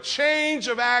to a change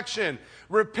of action.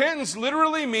 Repentance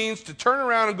literally means to turn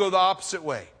around and go the opposite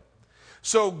way.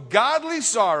 So godly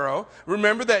sorrow,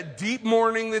 remember that deep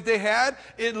mourning that they had?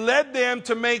 It led them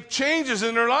to make changes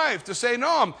in their life, to say,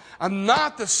 no, I'm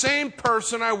not the same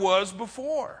person I was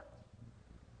before.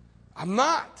 I'm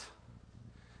not.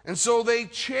 And so they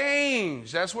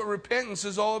changed. That's what repentance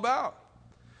is all about.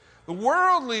 The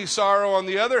worldly sorrow, on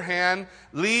the other hand,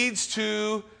 leads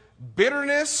to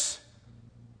bitterness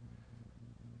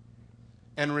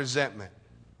and resentment.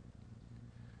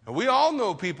 And we all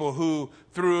know people who,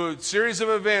 through a series of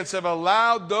events, have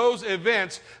allowed those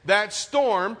events, that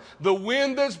storm, the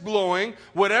wind that's blowing,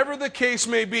 whatever the case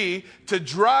may be, to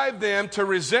drive them to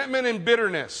resentment and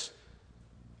bitterness.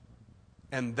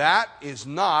 And that is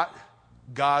not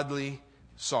godly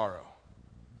sorrow.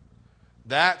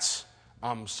 That's,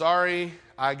 I'm sorry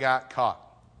I got caught.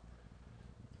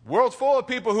 World's full of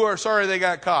people who are sorry they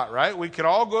got caught, right? We could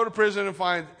all go to prison and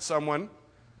find someone.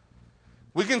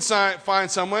 We can find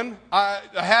someone. I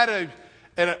had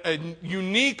a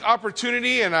unique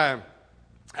opportunity, and I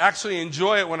actually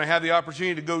enjoy it when I have the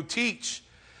opportunity to go teach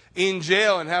in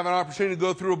jail and have an opportunity to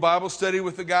go through a Bible study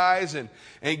with the guys and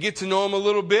get to know them a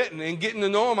little bit. And getting to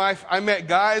know them, I met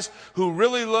guys who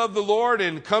really love the Lord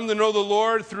and come to know the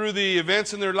Lord through the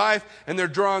events in their life, and they're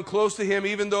drawn close to Him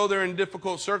even though they're in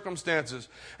difficult circumstances.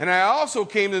 And I also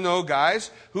came to know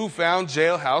guys who found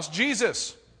Jailhouse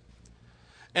Jesus.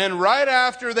 And right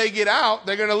after they get out,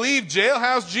 they're going to leave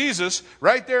Jailhouse Jesus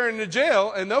right there in the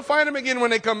jail, and they'll find him again when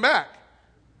they come back.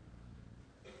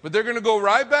 But they're going to go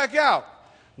right back out.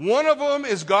 One of them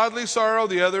is godly sorrow,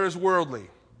 the other is worldly.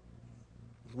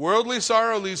 Worldly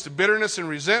sorrow leads to bitterness and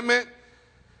resentment.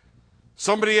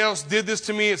 Somebody else did this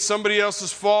to me, it's somebody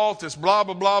else's fault, it's blah,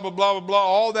 blah, blah, blah, blah, blah, blah,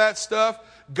 all that stuff.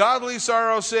 Godly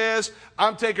sorrow says,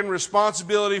 I'm taking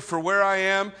responsibility for where I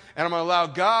am, and I'm going to allow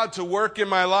God to work in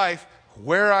my life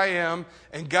where I am,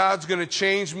 and God's going to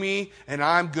change me, and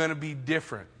I'm going to be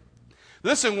different.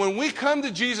 Listen, when we come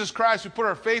to Jesus Christ, we put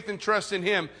our faith and trust in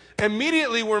Him,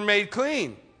 immediately we're made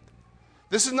clean.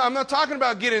 I'm not talking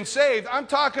about getting saved. I'm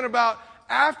talking about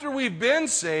after we've been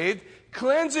saved,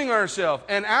 cleansing ourselves.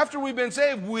 And after we've been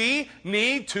saved, we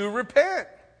need to repent.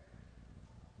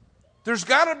 There's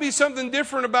got to be something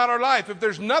different about our life. If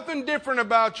there's nothing different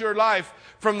about your life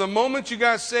from the moment you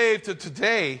got saved to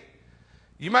today,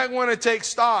 you might want to take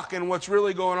stock in what's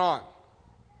really going on.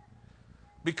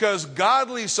 Because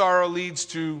godly sorrow leads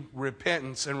to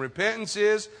repentance. And repentance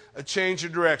is a change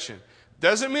of direction.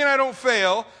 Doesn't mean I don't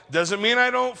fail. Doesn't mean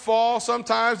I don't fall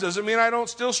sometimes. Doesn't mean I don't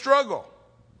still struggle.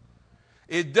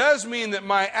 It does mean that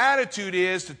my attitude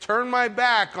is to turn my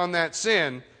back on that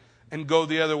sin and go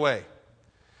the other way.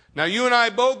 Now, you and I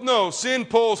both know sin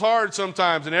pulls hard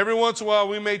sometimes. And every once in a while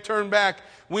we may turn back.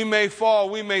 We may fall.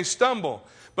 We may stumble.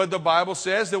 But the Bible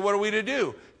says that what are we to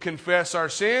do? Confess our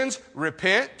sins,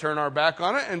 repent, turn our back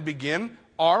on it, and begin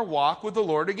our walk with the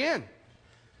Lord again.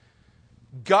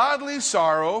 Godly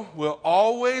sorrow will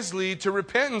always lead to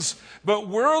repentance, but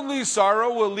worldly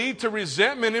sorrow will lead to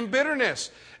resentment and bitterness.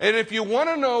 And if you want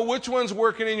to know which one's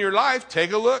working in your life,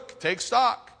 take a look, take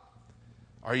stock.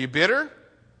 Are you bitter?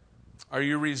 Are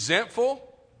you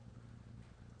resentful?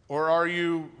 Or are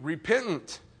you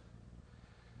repentant?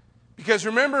 Because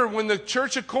remember, when the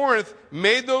church of Corinth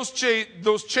made those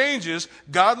changes,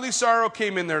 godly sorrow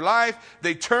came in their life.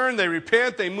 They turn, they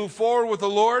repent, they move forward with the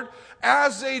Lord.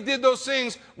 As they did those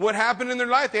things, what happened in their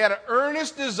life? They had an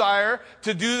earnest desire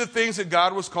to do the things that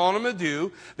God was calling them to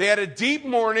do. They had a deep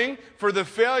mourning for the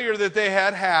failure that they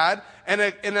had had, and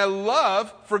a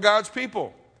love for God's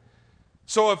people.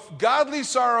 So if godly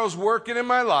sorrow is working in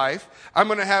my life, I'm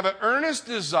going to have an earnest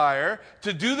desire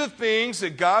to do the things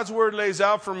that God's Word lays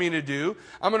out for me to do.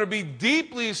 I'm going to be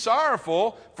deeply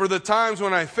sorrowful for the times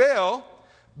when I fail,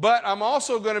 but I'm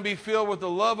also going to be filled with the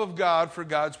love of God for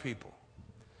God's people.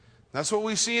 That's what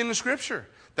we see in the Scripture.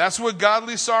 That's what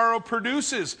godly sorrow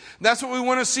produces. That's what we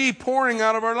want to see pouring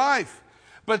out of our life.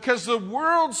 Because the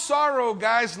world's sorrow,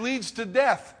 guys, leads to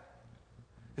death.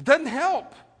 It doesn't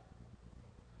help.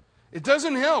 It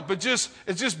doesn't help. It's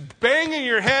just banging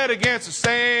your head against the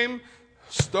same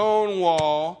stone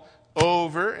wall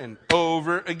over and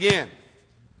over again.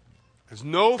 It's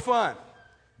no fun.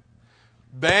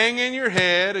 Banging your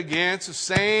head against the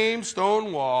same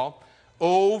stone wall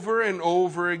over and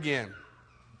over again.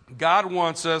 God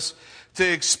wants us to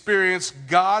experience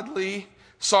godly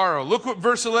sorrow. Look what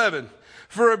verse 11.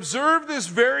 For observe this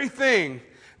very thing,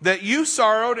 that you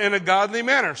sorrowed in a godly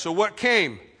manner. So what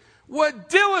came? What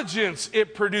diligence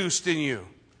it produced in you.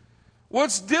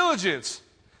 What's diligence?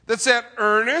 That's that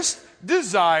earnest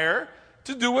desire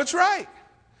to do what's right.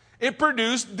 It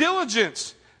produced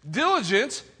diligence.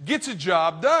 Diligence gets a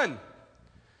job done.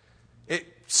 It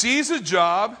sees a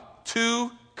job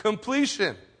to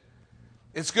completion.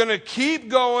 It's going to keep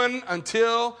going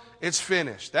until it's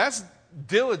finished. That's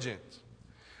diligence.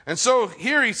 And so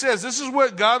here he says, this is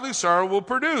what godly sorrow will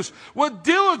produce. What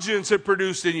diligence it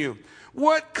produced in you.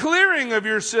 What clearing of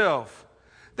yourself.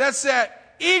 That's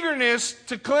that eagerness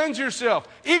to cleanse yourself.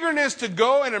 Eagerness to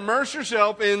go and immerse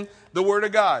yourself in the Word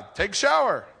of God. Take a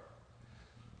shower.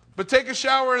 But take a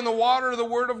shower in the water of the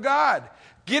Word of God.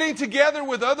 Getting together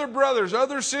with other brothers,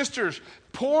 other sisters,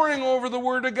 pouring over the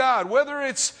Word of God. Whether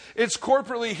it's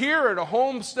corporately here at a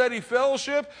home study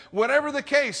fellowship, whatever the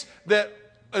case, that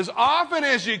as often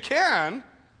as you can,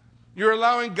 you're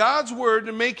allowing God's Word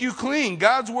to make you clean.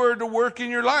 God's Word to work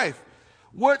in your life.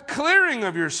 What clearing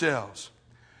of yourselves.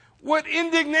 What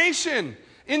indignation.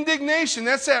 Indignation,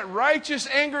 that's that righteous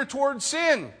anger towards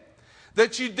sin.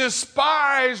 That you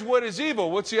despise what is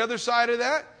evil. What's the other side of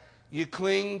that? You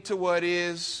cling to what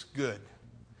is good.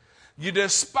 You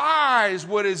despise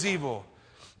what is evil.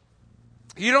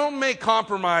 You don't make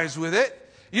compromise with it.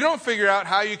 You don't figure out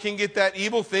how you can get that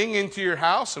evil thing into your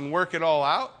house and work it all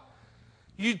out.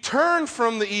 You turn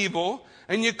from the evil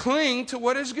and you cling to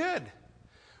what is good.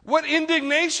 What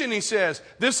indignation, he says.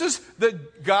 This is the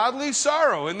godly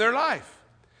sorrow in their life.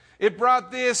 It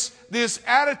brought this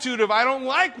attitude of, I don't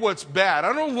like what's bad.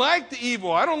 I don't like the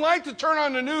evil. I don't like to turn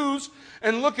on the news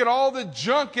and look at all the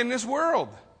junk in this world.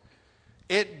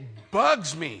 It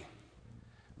bugs me,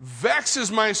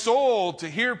 vexes my soul to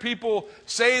hear people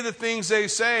say the things they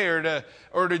say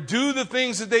or to do the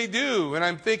things that they do. And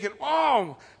I'm thinking,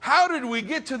 oh, how did we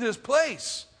get to this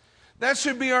place? That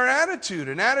should be our attitude,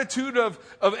 an attitude of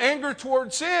anger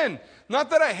toward sin. Not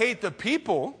that I hate the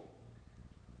people,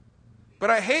 but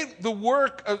I hate the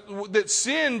work that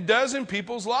sin does in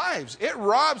people's lives. It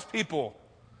robs people.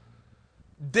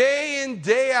 Day in,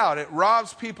 day out, it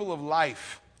robs people of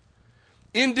life.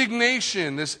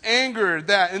 Indignation, this anger,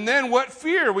 that. And then what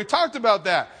fear? We talked about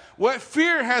that. What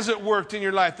fear has it worked in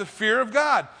your life? The fear of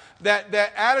God. That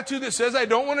attitude that says, I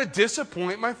don't want to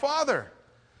disappoint my Father.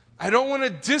 I don't want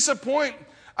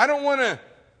to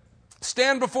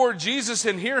stand before Jesus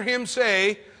and hear Him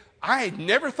say, I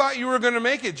never thought you were going to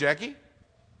make it, Jackie.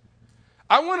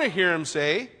 I want to hear Him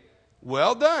say,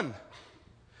 well done.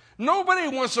 Nobody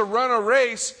wants to run a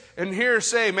race and hear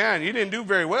say, man, you didn't do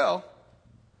very well.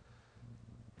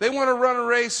 They want to run a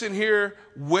race and hear,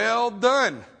 well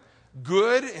done,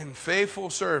 good and faithful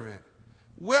servant.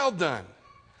 Well done.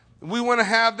 We want to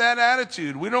have that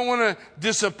attitude. We don't want to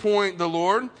disappoint the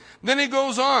Lord. Then he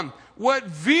goes on. What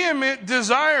vehement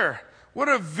desire. What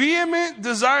a vehement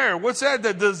desire. What's that?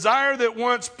 The desire that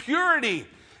wants purity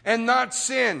and not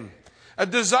sin. A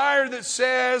desire that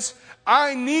says,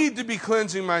 I need to be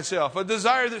cleansing myself. A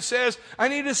desire that says, I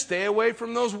need to stay away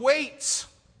from those weights.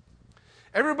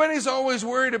 Everybody's always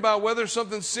worried about whether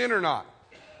something's sin or not.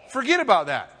 Forget about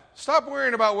that. Stop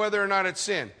worrying about whether or not it's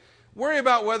sin. Worry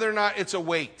about whether or not it's a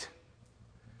weight.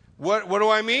 What do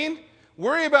I mean?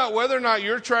 Worry about whether or not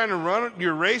you're trying to run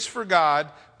your race for God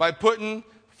by putting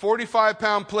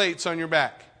 45-pound plates on your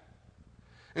back.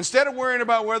 Instead of worrying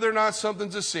about whether or not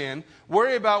something's a sin,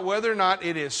 worry about whether or not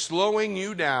it is slowing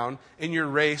you down in your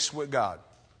race with God.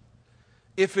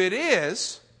 If it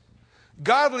is,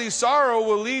 godly sorrow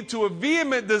will lead to a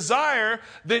vehement desire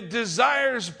that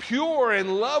desires pure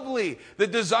and lovely,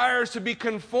 that desires to be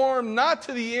conformed not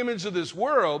to the image of this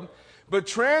world, but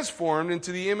transformed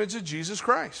into the image of Jesus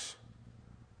Christ.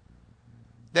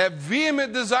 That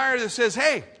vehement desire that says,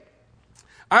 hey,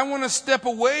 I want to step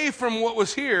away from what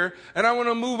was here and I want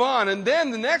to move on. And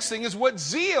then the next thing is what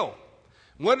zeal?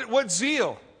 What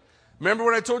zeal? Remember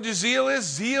what I told you zeal is?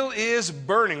 Zeal is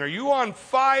burning. Are you on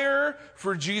fire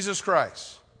for Jesus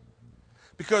Christ?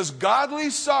 Because godly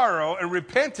sorrow and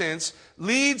repentance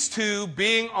leads to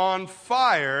being on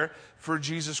fire for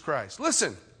Jesus Christ.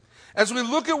 Listen, as we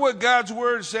look at what God's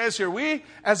Word says here, we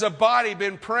as a body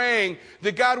been praying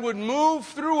that God would move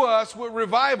through us with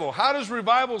revival. How does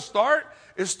revival start?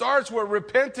 It starts with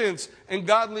repentance and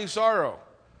godly sorrow.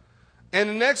 And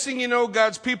the next thing you know,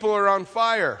 God's people are on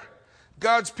fire.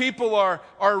 God's people are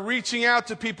reaching out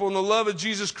to people in the love of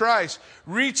Jesus Christ,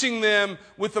 reaching them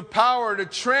with the power to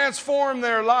transform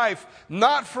their life,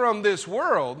 not from this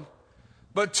world,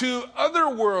 but to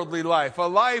otherworldly life, a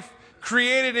life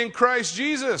created in Christ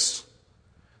Jesus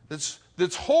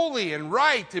that's holy and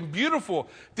right and beautiful.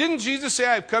 Didn't Jesus say,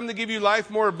 I've come to give you life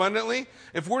more abundantly?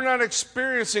 If we're not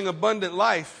experiencing abundant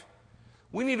life,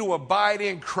 we need to abide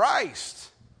in Christ,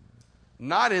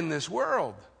 not in this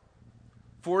world.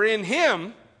 For in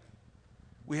Him,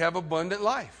 we have abundant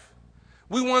life.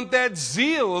 We want that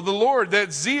zeal of the Lord,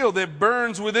 that zeal that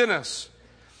burns within us.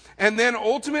 And then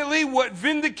ultimately, what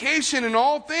vindication in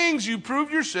all things you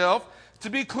prove yourself to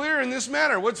be clear in this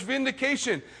matter. What's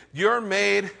vindication? You're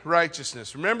made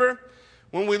righteousness. Remember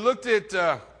when we looked at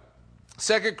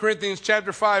 2 Corinthians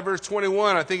chapter 5, verse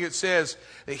 21, I think it says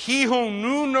that he who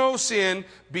knew no sin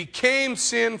became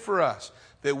sin for us,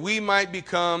 that we might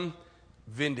become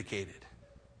vindicated.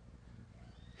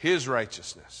 His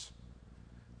righteousness.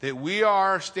 That we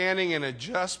are standing in a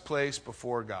just place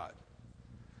before God.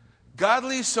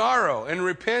 Godly sorrow and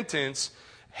repentance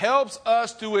helps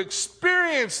us to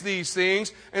experience these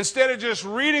things instead of just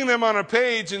reading them on a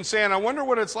page and saying, I wonder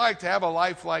what it's like to have a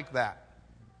life like that.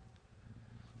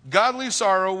 Godly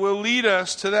sorrow will lead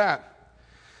us to that.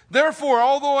 Therefore,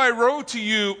 although I wrote to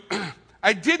you,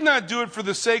 I did not do it for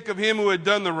the sake of him who had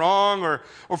done the wrong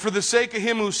or for the sake of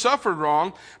him who suffered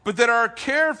wrong, but that our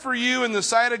care for you in the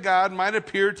sight of God might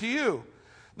appear to you.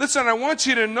 Listen, I want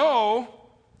you to know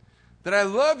that I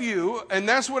love you, and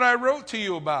that's what I wrote to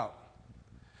you about.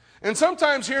 And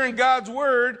sometimes hearing God's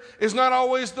word is not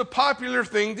always the popular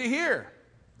thing to hear.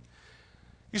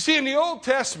 You see, in the Old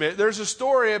Testament, there's a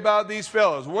story about these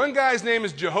fellows. One guy's name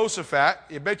is Jehoshaphat.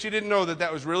 I bet you didn't know that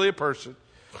that was really a person.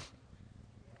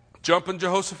 Jumping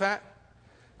Jehoshaphat?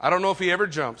 I don't know if he ever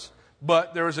jumps.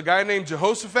 But there was a guy named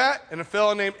Jehoshaphat and a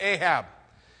fellow named Ahab.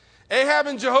 Ahab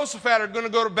and Jehoshaphat are going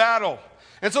to go to battle.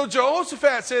 And so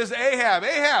Jehoshaphat says to Ahab,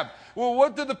 Ahab, well,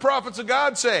 what did the prophets of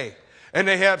God say? And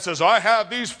Ahab says, I have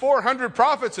these 400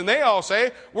 prophets, and they all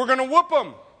say, we're going to whoop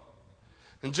them.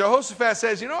 And Jehoshaphat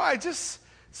says,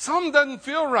 something doesn't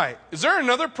feel right. Is there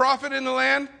another prophet in the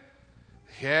land?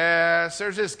 Yes,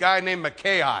 there's this guy named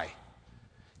Micaiah.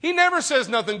 He never says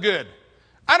nothing good.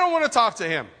 I don't want to talk to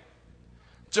him.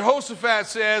 Jehoshaphat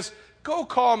says, go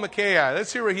call Micaiah.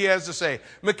 Let's hear what he has to say.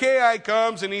 Micaiah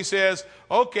comes and he says,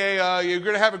 okay, you're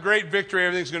going to have a great victory.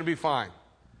 Everything's going to be fine.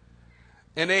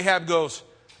 And Ahab goes,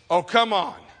 oh, come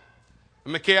on.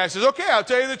 And Micaiah says, okay, I'll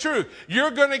tell you the truth.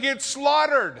 You're going to get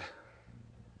slaughtered.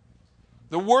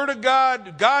 The word of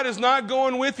God is not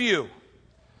going with you.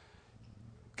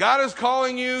 God is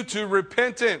calling you to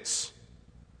repentance.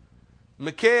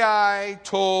 Micaiah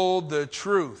told the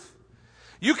truth.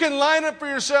 You can line up for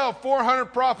yourself 400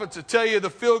 prophets to tell you the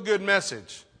feel-good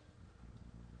message.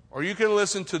 Or you can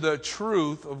listen to the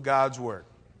truth of God's word.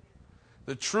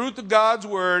 The truth of God's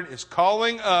word is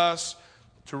calling us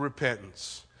to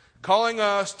repentance. Calling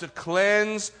us to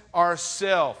cleanse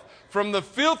ourselves from the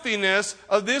filthiness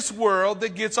of this world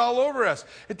that gets all over us.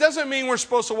 It doesn't mean we're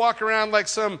supposed to walk around like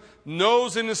some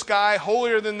nose in the sky,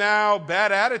 holier than thou,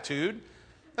 bad attitude.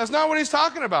 That's not what he's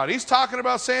talking about. He's talking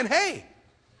about saying, hey,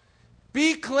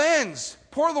 be cleansed.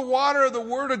 Pour the water of the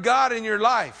Word of God in your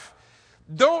life.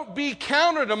 Don't be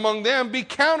counted among them. Be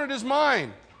counted as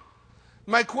mine.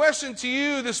 My question to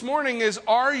you this morning is,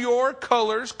 are your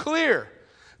colors clear?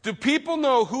 Do people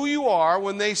know who you are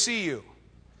when they see you?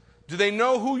 Do they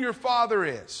know who your Father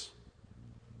is?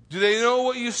 Do they know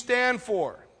what you stand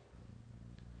for?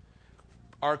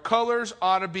 Our colors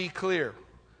ought to be clear.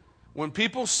 When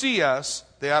people see us,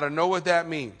 they ought to know what that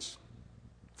means.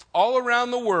 All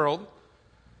around the world,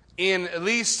 in at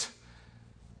least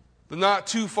the not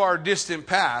too far distant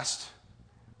past,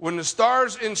 when the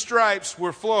stars and stripes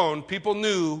were flown, people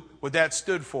knew what that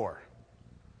stood for.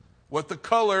 What the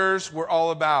colors were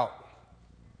all about.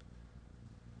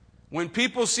 When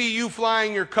people see you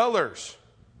flying your colors,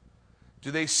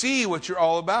 do they see what you're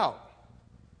all about?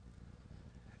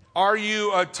 Are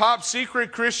you a top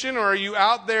secret Christian, or are you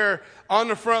out there on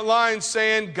the front lines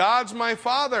saying, God's my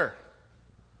Father?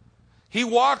 He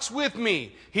walks with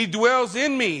me. He dwells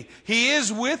in me. He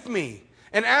is with me.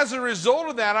 And as a result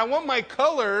of that, I want my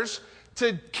colors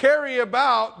to carry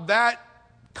about that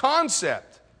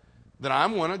concept that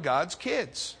I'm one of God's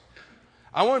kids.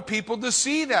 I want people to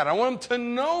see that. I want them to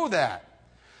know that.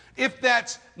 If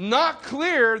that's not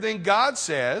clear, then God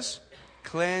says,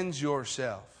 cleanse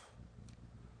yourself.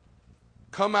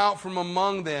 Come out from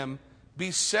among them.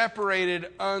 Be separated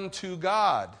unto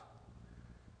God.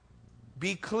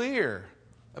 Be clear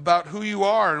about who you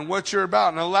are and what you're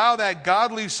about. And allow that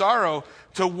godly sorrow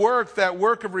to work that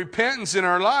work of repentance in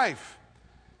our life.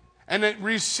 And then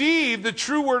receive the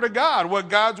true word of God, what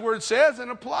God's word says,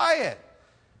 and apply it.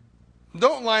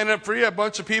 Don't line up for you a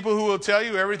bunch of people who will tell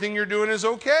you everything you're doing is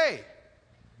okay.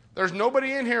 There's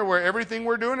nobody in here where everything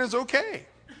we're doing is okay.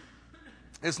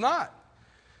 It's not.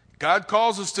 God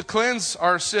calls us to cleanse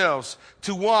ourselves,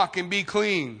 to walk and be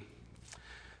clean.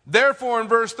 Therefore, in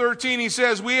verse 13, he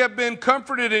says, we have been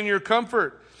comforted in your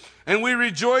comfort, and we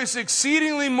rejoice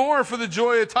exceedingly more for the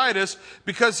joy of Titus,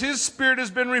 because his spirit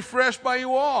has been refreshed by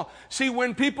you all. See,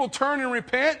 when people turn and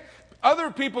repent,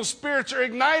 other people's spirits are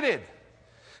ignited.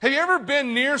 Have you ever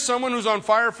been near someone who's on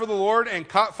fire for the Lord and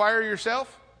caught fire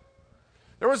yourself?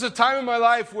 There was a time in my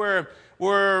life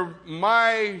where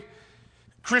my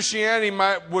Christianity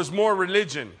was more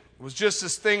religion. It was just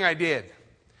this thing I did.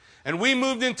 And we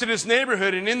moved into this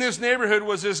neighborhood, and in this neighborhood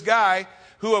was this guy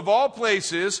who, of all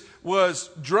places,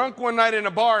 was drunk one night in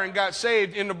a bar and got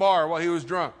saved in the bar while he was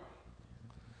drunk.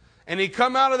 And he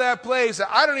come out of that place,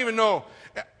 I don't even know,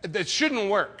 that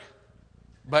shouldn't work.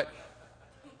 But,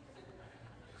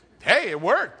 hey, it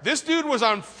worked. This dude was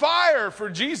on fire for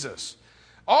Jesus.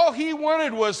 All he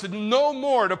wanted was to know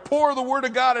more, to pour the Word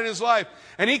of God in his life.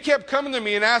 And he kept coming to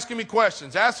me and asking me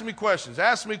questions.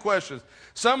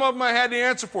 Some of them I had to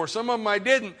answer for. Some of them I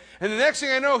didn't. And the next thing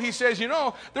I know, he says,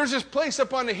 there's this place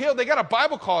up on the hill. They got a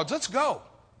Bible college. Let's go.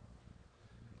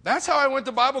 That's how I went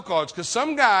to Bible college, because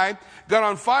some guy got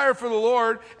on fire for the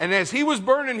Lord, and as he was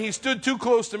burning, he stood too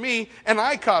close to me, and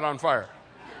I caught on fire.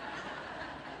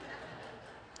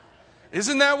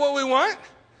 Isn't that what we want?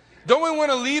 Don't we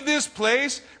want to leave this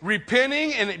place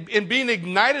repenting and being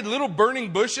ignited little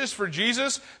burning bushes for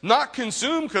Jesus? Not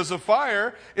consumed, because the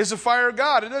fire is the fire of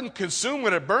God. It doesn't consume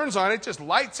when it burns on it. It just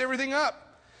lights everything up.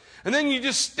 And then you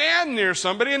just stand near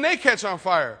somebody and they catch on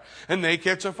fire. And they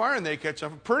catch on fire and they catch on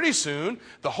fire. Pretty soon,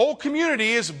 the whole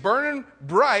community is burning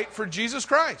bright for Jesus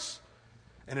Christ.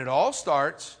 And it all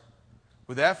starts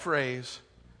with that phrase,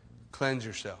 cleanse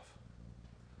yourself.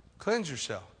 Cleanse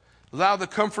yourself. Allow the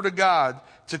comfort of God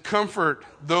to comfort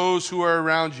those who are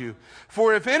around you.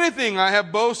 For if anything I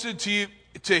have boasted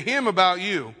to him about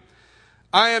you,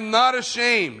 I am not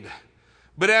ashamed.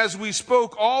 But as we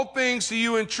spoke all things to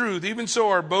you in truth, even so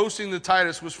our boasting to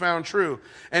Titus was found true.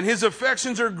 And his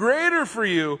affections are greater for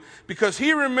you, because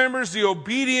he remembers the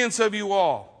obedience of you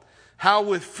all, how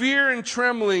with fear and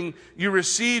trembling you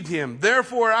received him.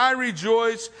 Therefore I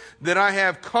rejoice that I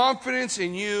have confidence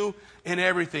in you in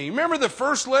everything. You remember the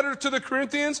first letter to the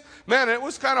Corinthians? Man, it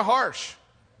was kind of harsh.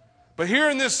 But here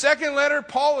in this second letter,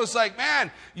 Paul is like,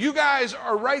 man, you guys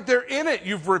are right there in it.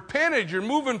 You've repented. You're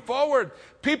moving forward.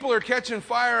 People are catching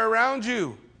fire around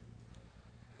you.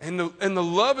 And the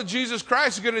love of Jesus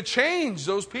Christ is going to change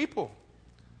those people.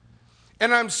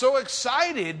 And I'm so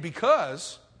excited,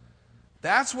 because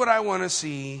that's what I want to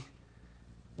see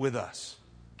with us.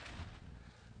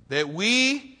 That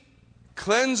we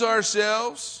cleanse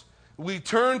ourselves. We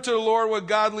turn to the Lord with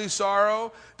godly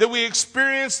sorrow, that we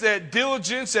experience that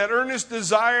diligence, that earnest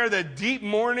desire, that deep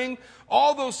mourning,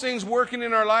 all those things working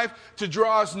in our life to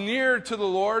draw us near to the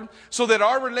Lord, so that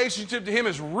our relationship to him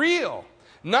is real,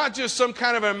 not just some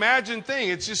kind of imagined thing.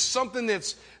 It's just something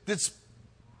that's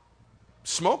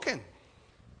smoking.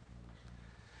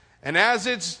 And as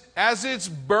it's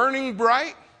burning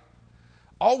bright,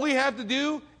 all we have to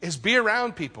do is be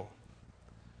around people.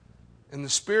 And the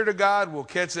Spirit of God will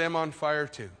catch them on fire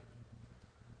too.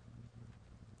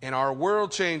 And our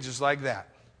world changes like that.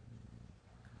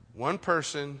 One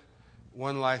person,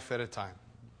 one life at a time.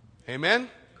 Amen?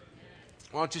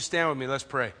 Why don't you stand with me? Let's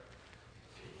pray.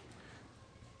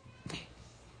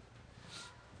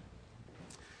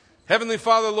 Heavenly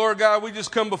Father, Lord God, we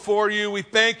just come before you. We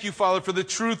thank you, Father, for the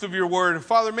truth of your word. And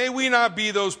Father, may we not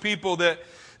be those people that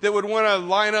would want to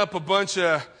line up a bunch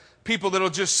of people that will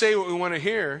just say what we want to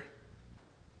hear.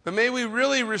 But may we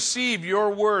really receive your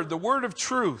word, the word of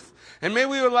truth. And may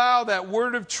we allow that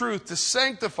word of truth to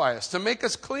sanctify us, to make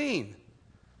us clean.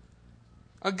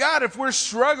 God, if we're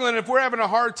struggling, if we're having a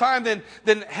hard time,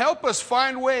 then help us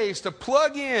find ways to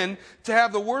plug in to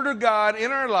have the word of God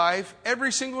in our life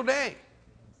every single day.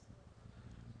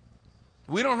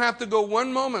 We don't have to go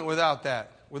one moment without that,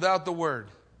 without the word.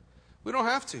 We don't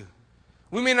have to.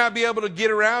 We may not be able to get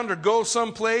around or go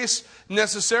someplace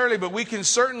necessarily, but we can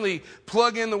certainly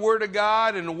plug in the Word of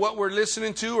God into what we're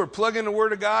listening to, or plug in the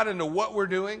Word of God into what we're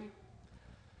doing.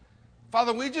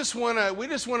 Father, we just want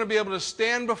to be able to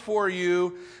stand before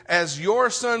you as your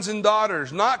sons and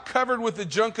daughters, not covered with the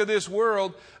junk of this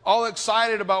world, all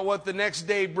excited about what the next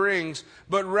day brings,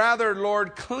 but rather,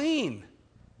 Lord, clean,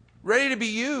 ready to be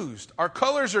used. Our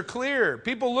colors are clear.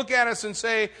 People look at us and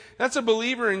say, that's a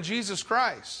believer in Jesus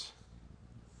Christ.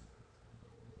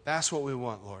 That's what we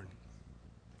want, Lord.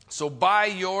 So by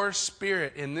your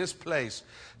Spirit in this place,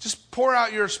 just pour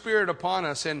out your Spirit upon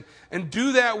us and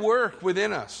do that work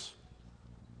within us.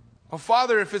 Oh,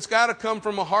 Father, if it's got to come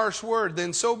from a harsh word,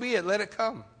 then so be it. Let it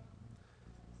come.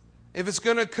 If it's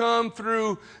going to come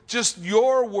through just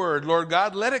your word, Lord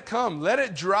God, let it come. Let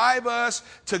it drive us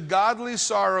to godly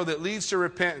sorrow that leads to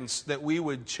repentance, that we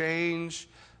would change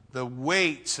the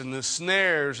weights and the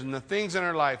snares and the things in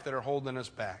our life that are holding us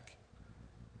back.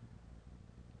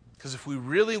 Because if we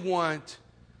really want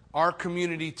our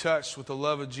community touched with the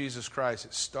love of Jesus Christ,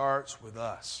 it starts with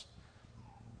us.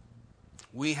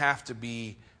 We have to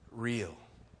be real.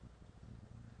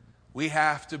 We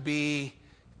have to be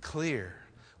clear.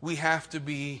 We have to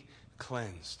be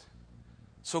cleansed.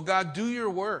 So God, do your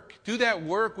work. Do that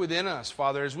work within us,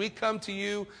 Father, as we come to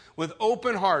you with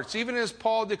open hearts. Even as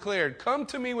Paul declared, come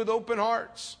to me with open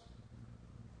hearts.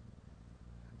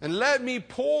 And let me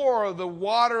pour the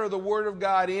water of the Word of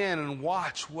God in and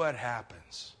watch what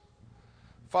happens.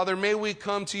 Father, may we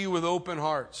come to you with open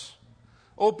hearts.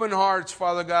 Open hearts,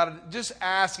 Father God, just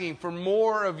asking for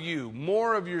more of you,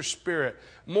 more of your Spirit,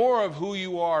 more of who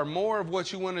you are, more of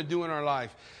what you want to do in our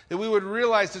life. That we would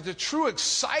realize that the true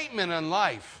excitement in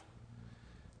life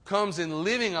comes in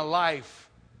living a life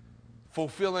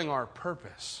fulfilling our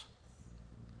purpose.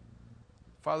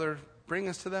 Father, bring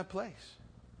us to that place.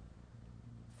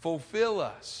 Fulfill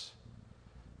us.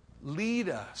 Lead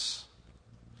us.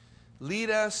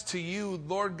 Lead us to you,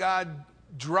 Lord God.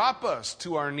 Drop us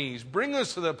to our knees. Bring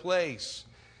us to the place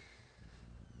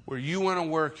where you want to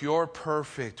work your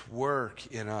perfect work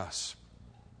in us.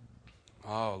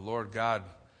 Oh, Lord God,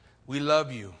 we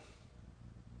love you.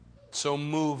 So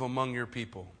move among your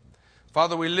people.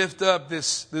 Father, we lift up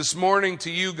this morning to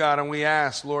you, God, and we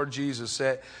ask, Lord Jesus,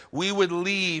 that we would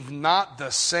leave not the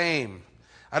same.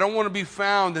 I don't want to be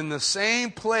found in the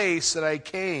same place that I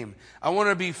came. I want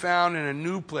to be found in a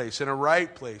new place, in a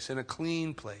right place, in a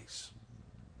clean place.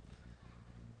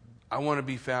 I want to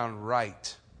be found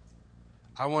right.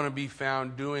 I want to be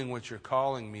found doing what you're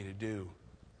calling me to do.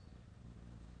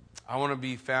 I want to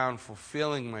be found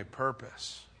fulfilling my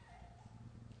purpose.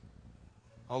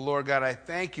 Oh, Lord God, I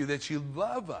thank you that you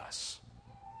love us.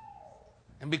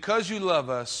 And because you love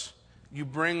us, you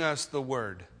bring us the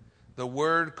word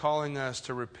calling us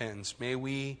to repentance. May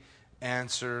we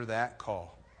answer that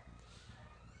call.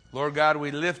 Lord God,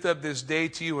 we lift up this day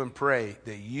to you and pray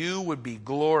that you would be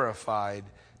glorified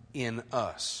in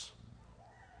us,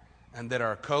 and that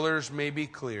our colors may be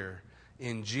clear.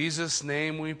 In Jesus'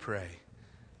 name we pray.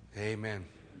 Amen.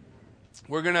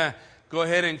 We're going to go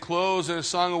ahead and close in a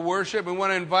song of worship. We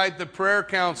want to invite the prayer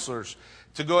counselors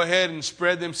to go ahead and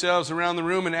spread themselves around the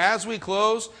room. And as we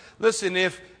close, listen,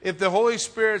 if the Holy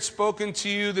Spirit's spoken to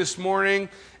you this morning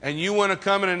and you want to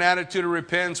come in an attitude of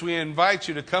repentance, we invite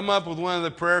you to come up with one of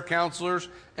the prayer counselors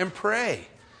and pray.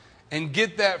 And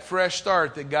get that fresh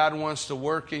start that God wants to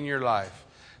work in your life.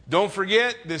 Don't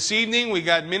forget, this evening we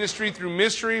got Ministry Through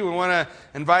Mystery. We want to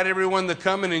invite everyone to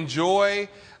come and enjoy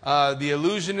The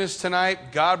Illusionist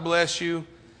tonight. God bless you,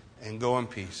 and go in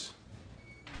peace.